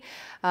Jersey.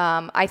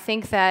 I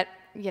think that,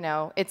 you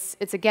know,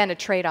 it's again a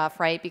trade-off,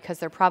 right? Because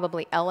there are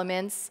probably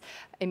elements,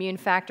 immune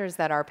factors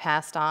that are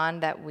passed on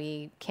that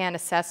we can't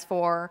assess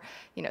for.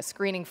 You know,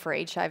 screening for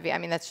HIV. I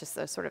mean, that's just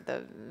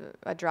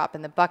a drop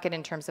in the bucket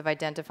in terms of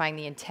identifying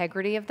the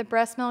integrity of the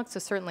breast milk. So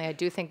certainly, I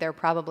do think there are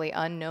probably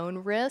unknown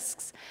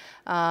risks,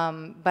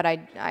 but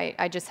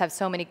I just have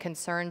so many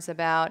concerns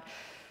about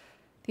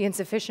the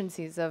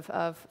insufficiencies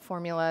of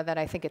formula that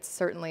I think it's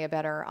certainly a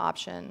better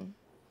option,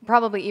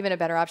 probably even a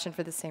better option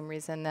for the same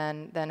reason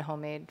than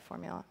homemade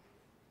formula.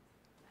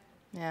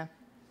 Yeah.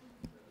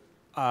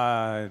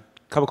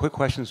 Couple quick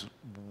questions.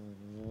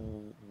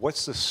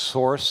 What's the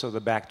source of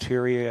the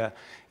bacteria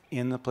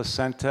in the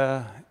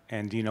placenta,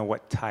 and do you know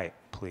what type,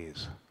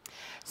 please?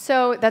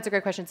 So that's a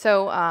great question.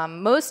 So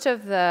most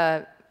of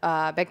the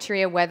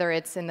bacteria, whether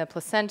it's in the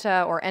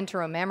placenta or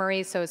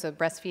enteromammary, so it's a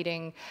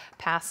breastfeeding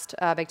past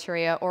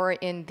bacteria, or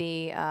in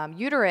the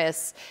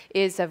uterus,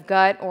 is of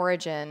gut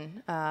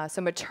origin,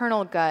 so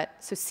maternal gut,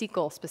 so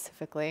cecal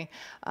specifically,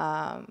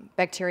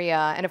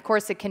 bacteria. And of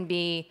course, it can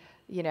be,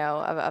 you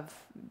know, of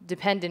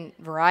dependent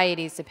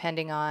varieties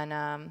depending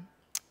on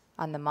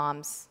the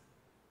mom's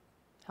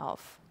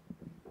health.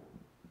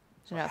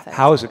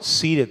 How is it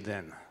seeded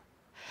then?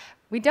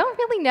 We don't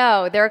really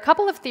know. There are a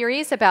couple of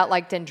theories about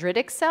like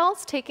dendritic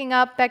cells taking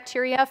up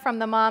bacteria from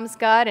the mom's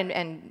gut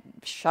and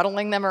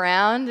shuttling them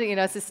around, you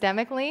know,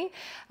 systemically.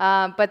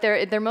 But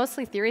they're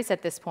mostly theories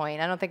at this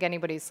point. I don't think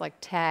anybody's like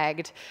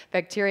tagged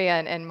bacteria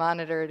and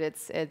monitored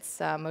its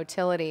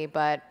motility.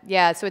 But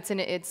yeah, so it's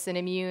an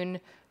immune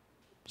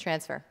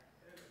transfer.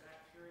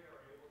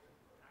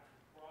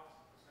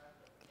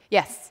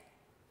 Yes,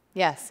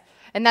 yes.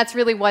 And that's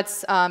really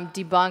what's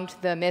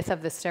debunked the myth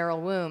of the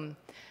sterile womb.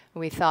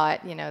 We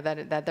thought, you know,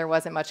 that there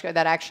wasn't much,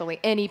 that actually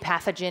any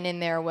pathogen in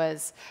there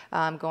was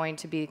going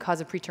to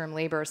cause of preterm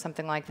labor or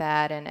something like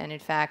that. And in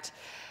fact,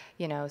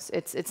 you know,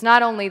 it's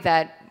not only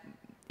that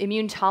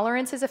immune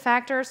tolerance is a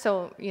factor.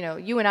 So, you know,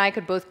 you and I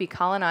could both be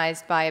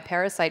colonized by a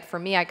parasite. For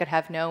me, I could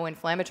have no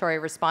inflammatory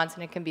response,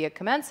 and it can be a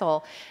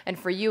commensal. And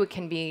for you, it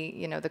can be,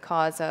 you know, the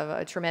cause of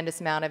a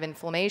tremendous amount of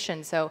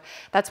inflammation. So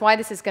that's why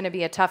this is going to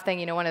be a tough thing.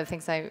 You know, one of the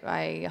things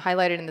I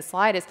highlighted in the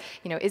slide is,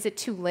 you know, is it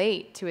too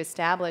late to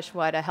establish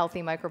what a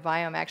healthy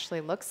microbiome actually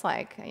looks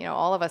like? You know,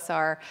 all of us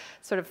are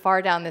sort of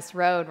far down this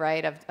road,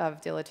 right, of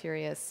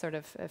deleterious sort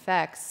of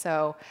effects.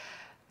 So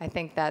I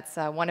think that's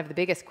one of the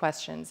biggest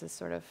questions, is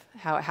sort of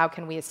how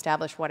can we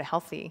establish what a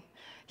healthy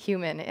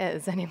human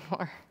is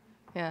anymore?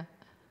 Yeah.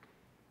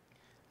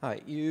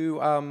 Hi,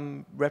 you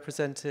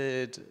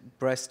represented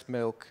breast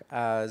milk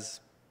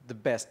as the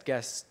best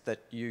guess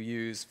that you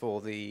use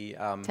for the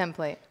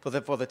template. For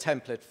the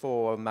template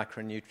for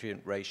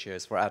macronutrient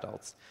ratios for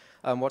adults.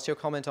 What's your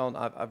comment on?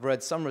 I've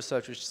read some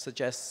research which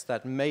suggests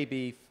that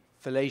maybe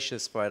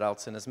fallacious for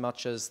adults, in as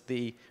much as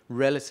the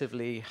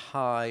relatively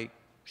high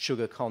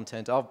sugar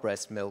content of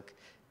breast milk,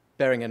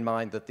 bearing in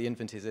mind that the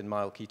infant is in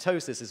mild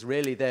ketosis, is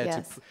really there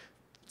Yes.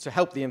 to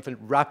help the infant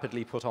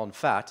rapidly put on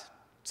fat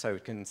so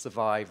it can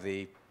survive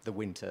the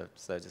winter,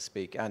 so to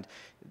speak. And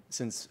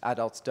since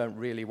adults don't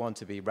really want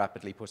to be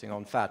rapidly putting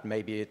on fat,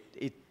 maybe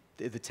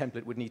the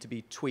template would need to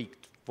be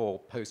tweaked for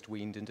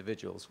post-weaned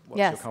individuals. What's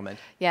your comment?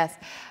 Yes.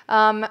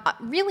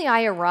 Really,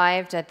 I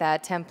arrived at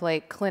that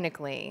template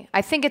clinically.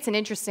 I think it's an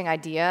interesting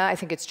idea. I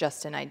think it's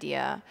just an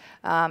idea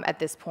at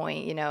this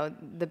point. You know,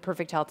 the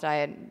Perfect Health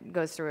Diet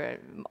goes through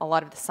a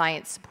lot of the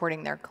science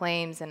supporting their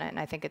claims, and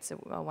I think it's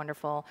a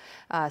wonderful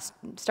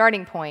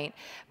starting point.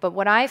 But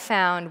what I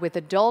found with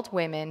adult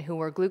women who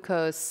were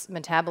glucose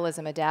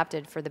metabolism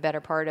adapted for the better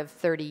part of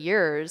 30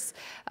 years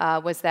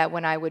was that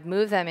when I would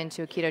move them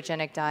into a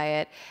ketogenic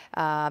diet,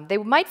 they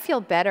might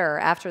feel better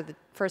after the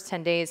first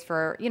 10 days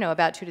for, you know,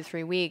 about 2 to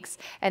 3 weeks,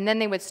 and then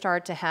they would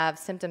start to have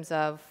symptoms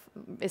of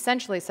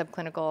essentially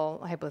subclinical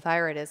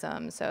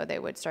hypothyroidism. So they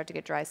would start to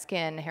get dry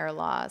skin, hair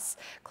loss,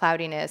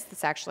 cloudiness.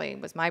 This actually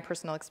was my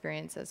personal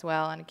experience as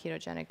well on a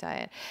ketogenic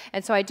diet.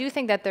 And so I do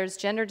think that there's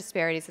gender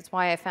disparities. That's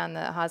why I found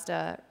the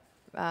HASDA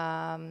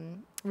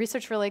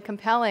research really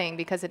compelling,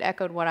 because it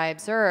echoed what I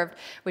observed,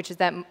 which is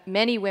that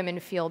many women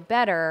feel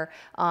better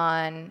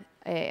on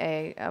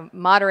a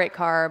moderate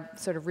carb,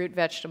 sort of root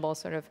vegetable,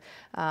 sort of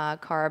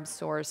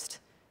carb-sourced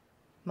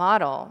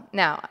model.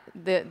 Now,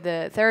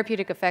 the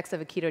therapeutic effects of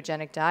a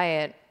ketogenic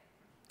diet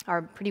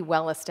are pretty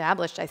well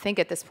established. I think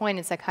at this point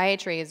in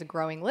psychiatry is a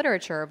growing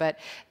literature, but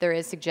there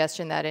is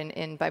suggestion that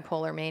in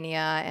bipolar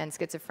mania and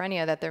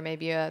schizophrenia that there may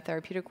be a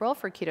therapeutic role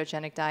for a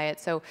ketogenic diet.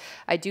 So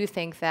I do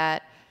think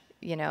that,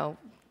 you know,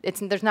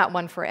 there's not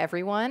one for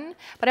everyone,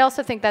 but I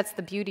also think that's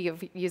the beauty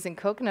of using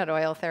coconut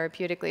oil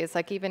therapeutically. It's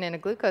like even in a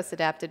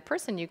glucose-adapted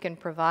person, you can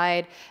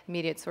provide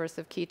immediate source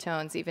of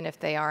ketones even if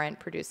they aren't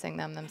producing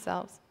them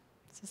themselves.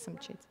 So some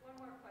cheats. One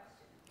more question.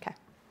 Okay.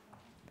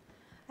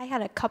 I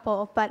had a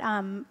couple, but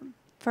I'll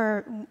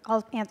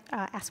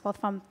ask both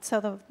of them. So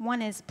the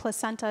one is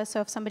placenta. So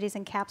if somebody's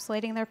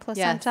encapsulating their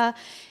placenta,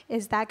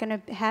 is that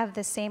going to have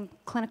the same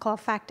clinical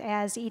effect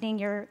as eating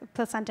your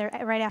placenta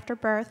right after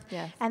birth?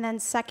 Yes. And then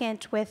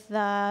second, with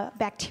the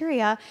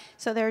bacteria,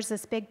 so there's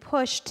this big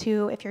push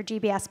to, if you're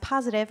GBS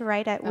positive,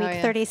 right, at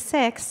week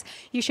 36,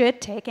 you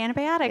should take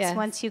antibiotics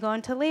once you go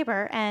into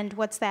labor. And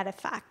what's that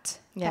effect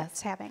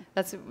that's having?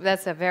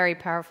 That's a very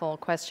powerful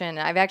question.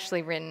 I've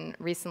actually written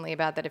recently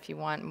about that if you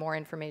want more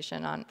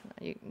information on,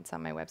 it's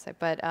on my website.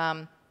 But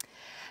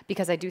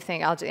because I do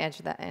think, I'll just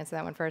answer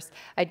that one first.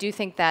 I do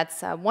think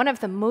that's one of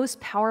the most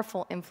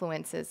powerful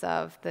influences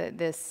of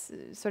this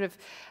sort of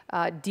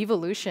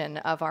devolution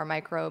of our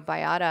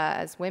microbiota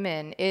as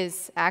women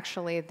is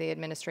actually the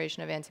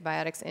administration of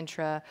antibiotics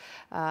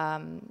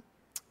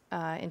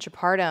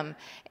intrapartum.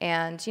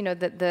 And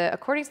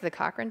according to the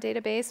Cochrane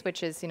database,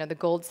 which is the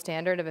gold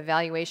standard of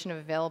evaluation of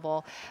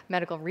available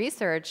medical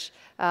research,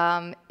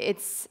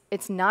 it's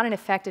not an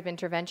effective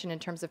intervention in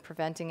terms of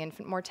preventing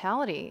infant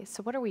mortality.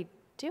 So what are we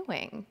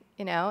doing?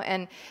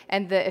 And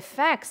the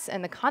effects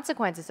and the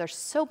consequences are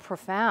so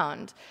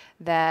profound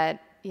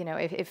that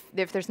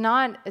if there's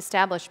not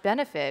established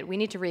benefit, we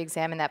need to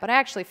re-examine that. But I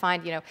actually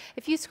find,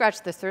 if you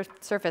scratch the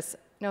surface,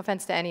 no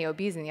offense to any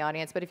OBs in the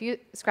audience, but if you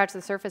scratch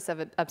the surface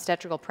of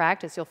obstetrical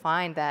practice, you'll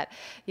find that,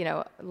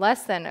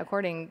 less than,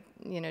 according,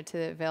 to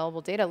the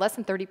available data, less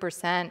than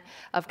 30%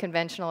 of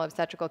conventional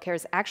obstetrical care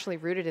is actually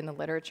rooted in the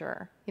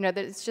literature.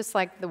 It's just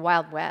like the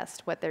Wild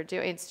West, what they're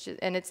doing. It's just,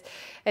 and it's,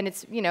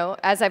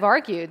 as I've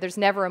argued, there's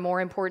never a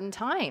more important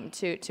time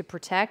to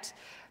protect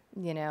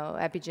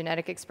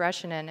epigenetic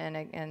expression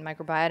and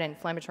microbiota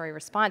inflammatory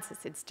response.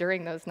 It's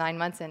during those 9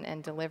 months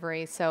and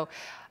delivery. So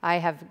I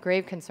have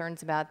grave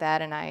concerns about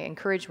that, and I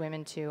encourage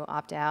women to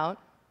opt out.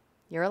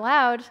 You're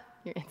allowed.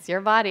 It's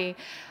your body.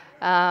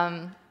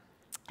 And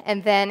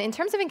then in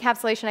terms of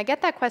encapsulation, I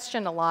get that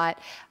question a lot.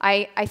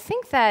 I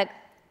think that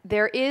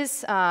there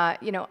is,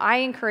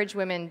 I encourage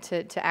women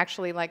to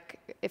actually,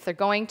 if they're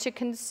going to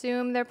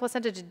consume their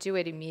placenta, to do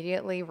it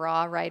immediately,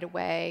 raw, right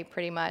away,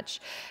 pretty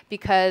much.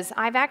 Because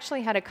I've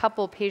actually had a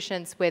couple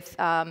patients with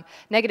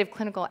negative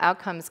clinical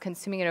outcomes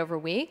consuming it over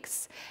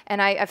weeks.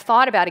 And I've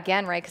thought about,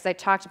 again, right, because I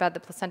talked about the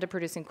placenta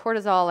producing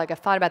cortisol, I've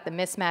thought about the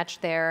mismatch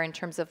there in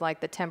terms of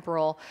the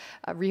temporal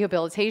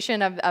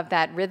rehabilitation of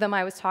that rhythm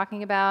I was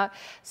talking about.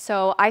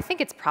 So I think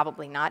it's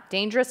probably not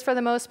dangerous for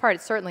the most part.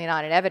 It's certainly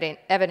not an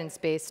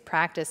evidence-based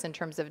practice in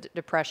terms of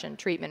depression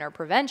treatment or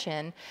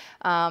prevention.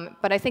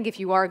 But I think if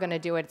you are going to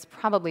do it, it's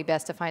probably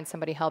best to find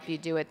somebody help you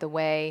do it the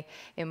way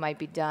it might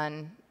be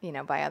done,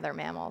 by other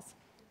mammals.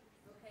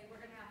 Okay, we're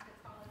going to have to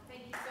call it.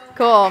 Thank you so much.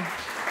 Cool.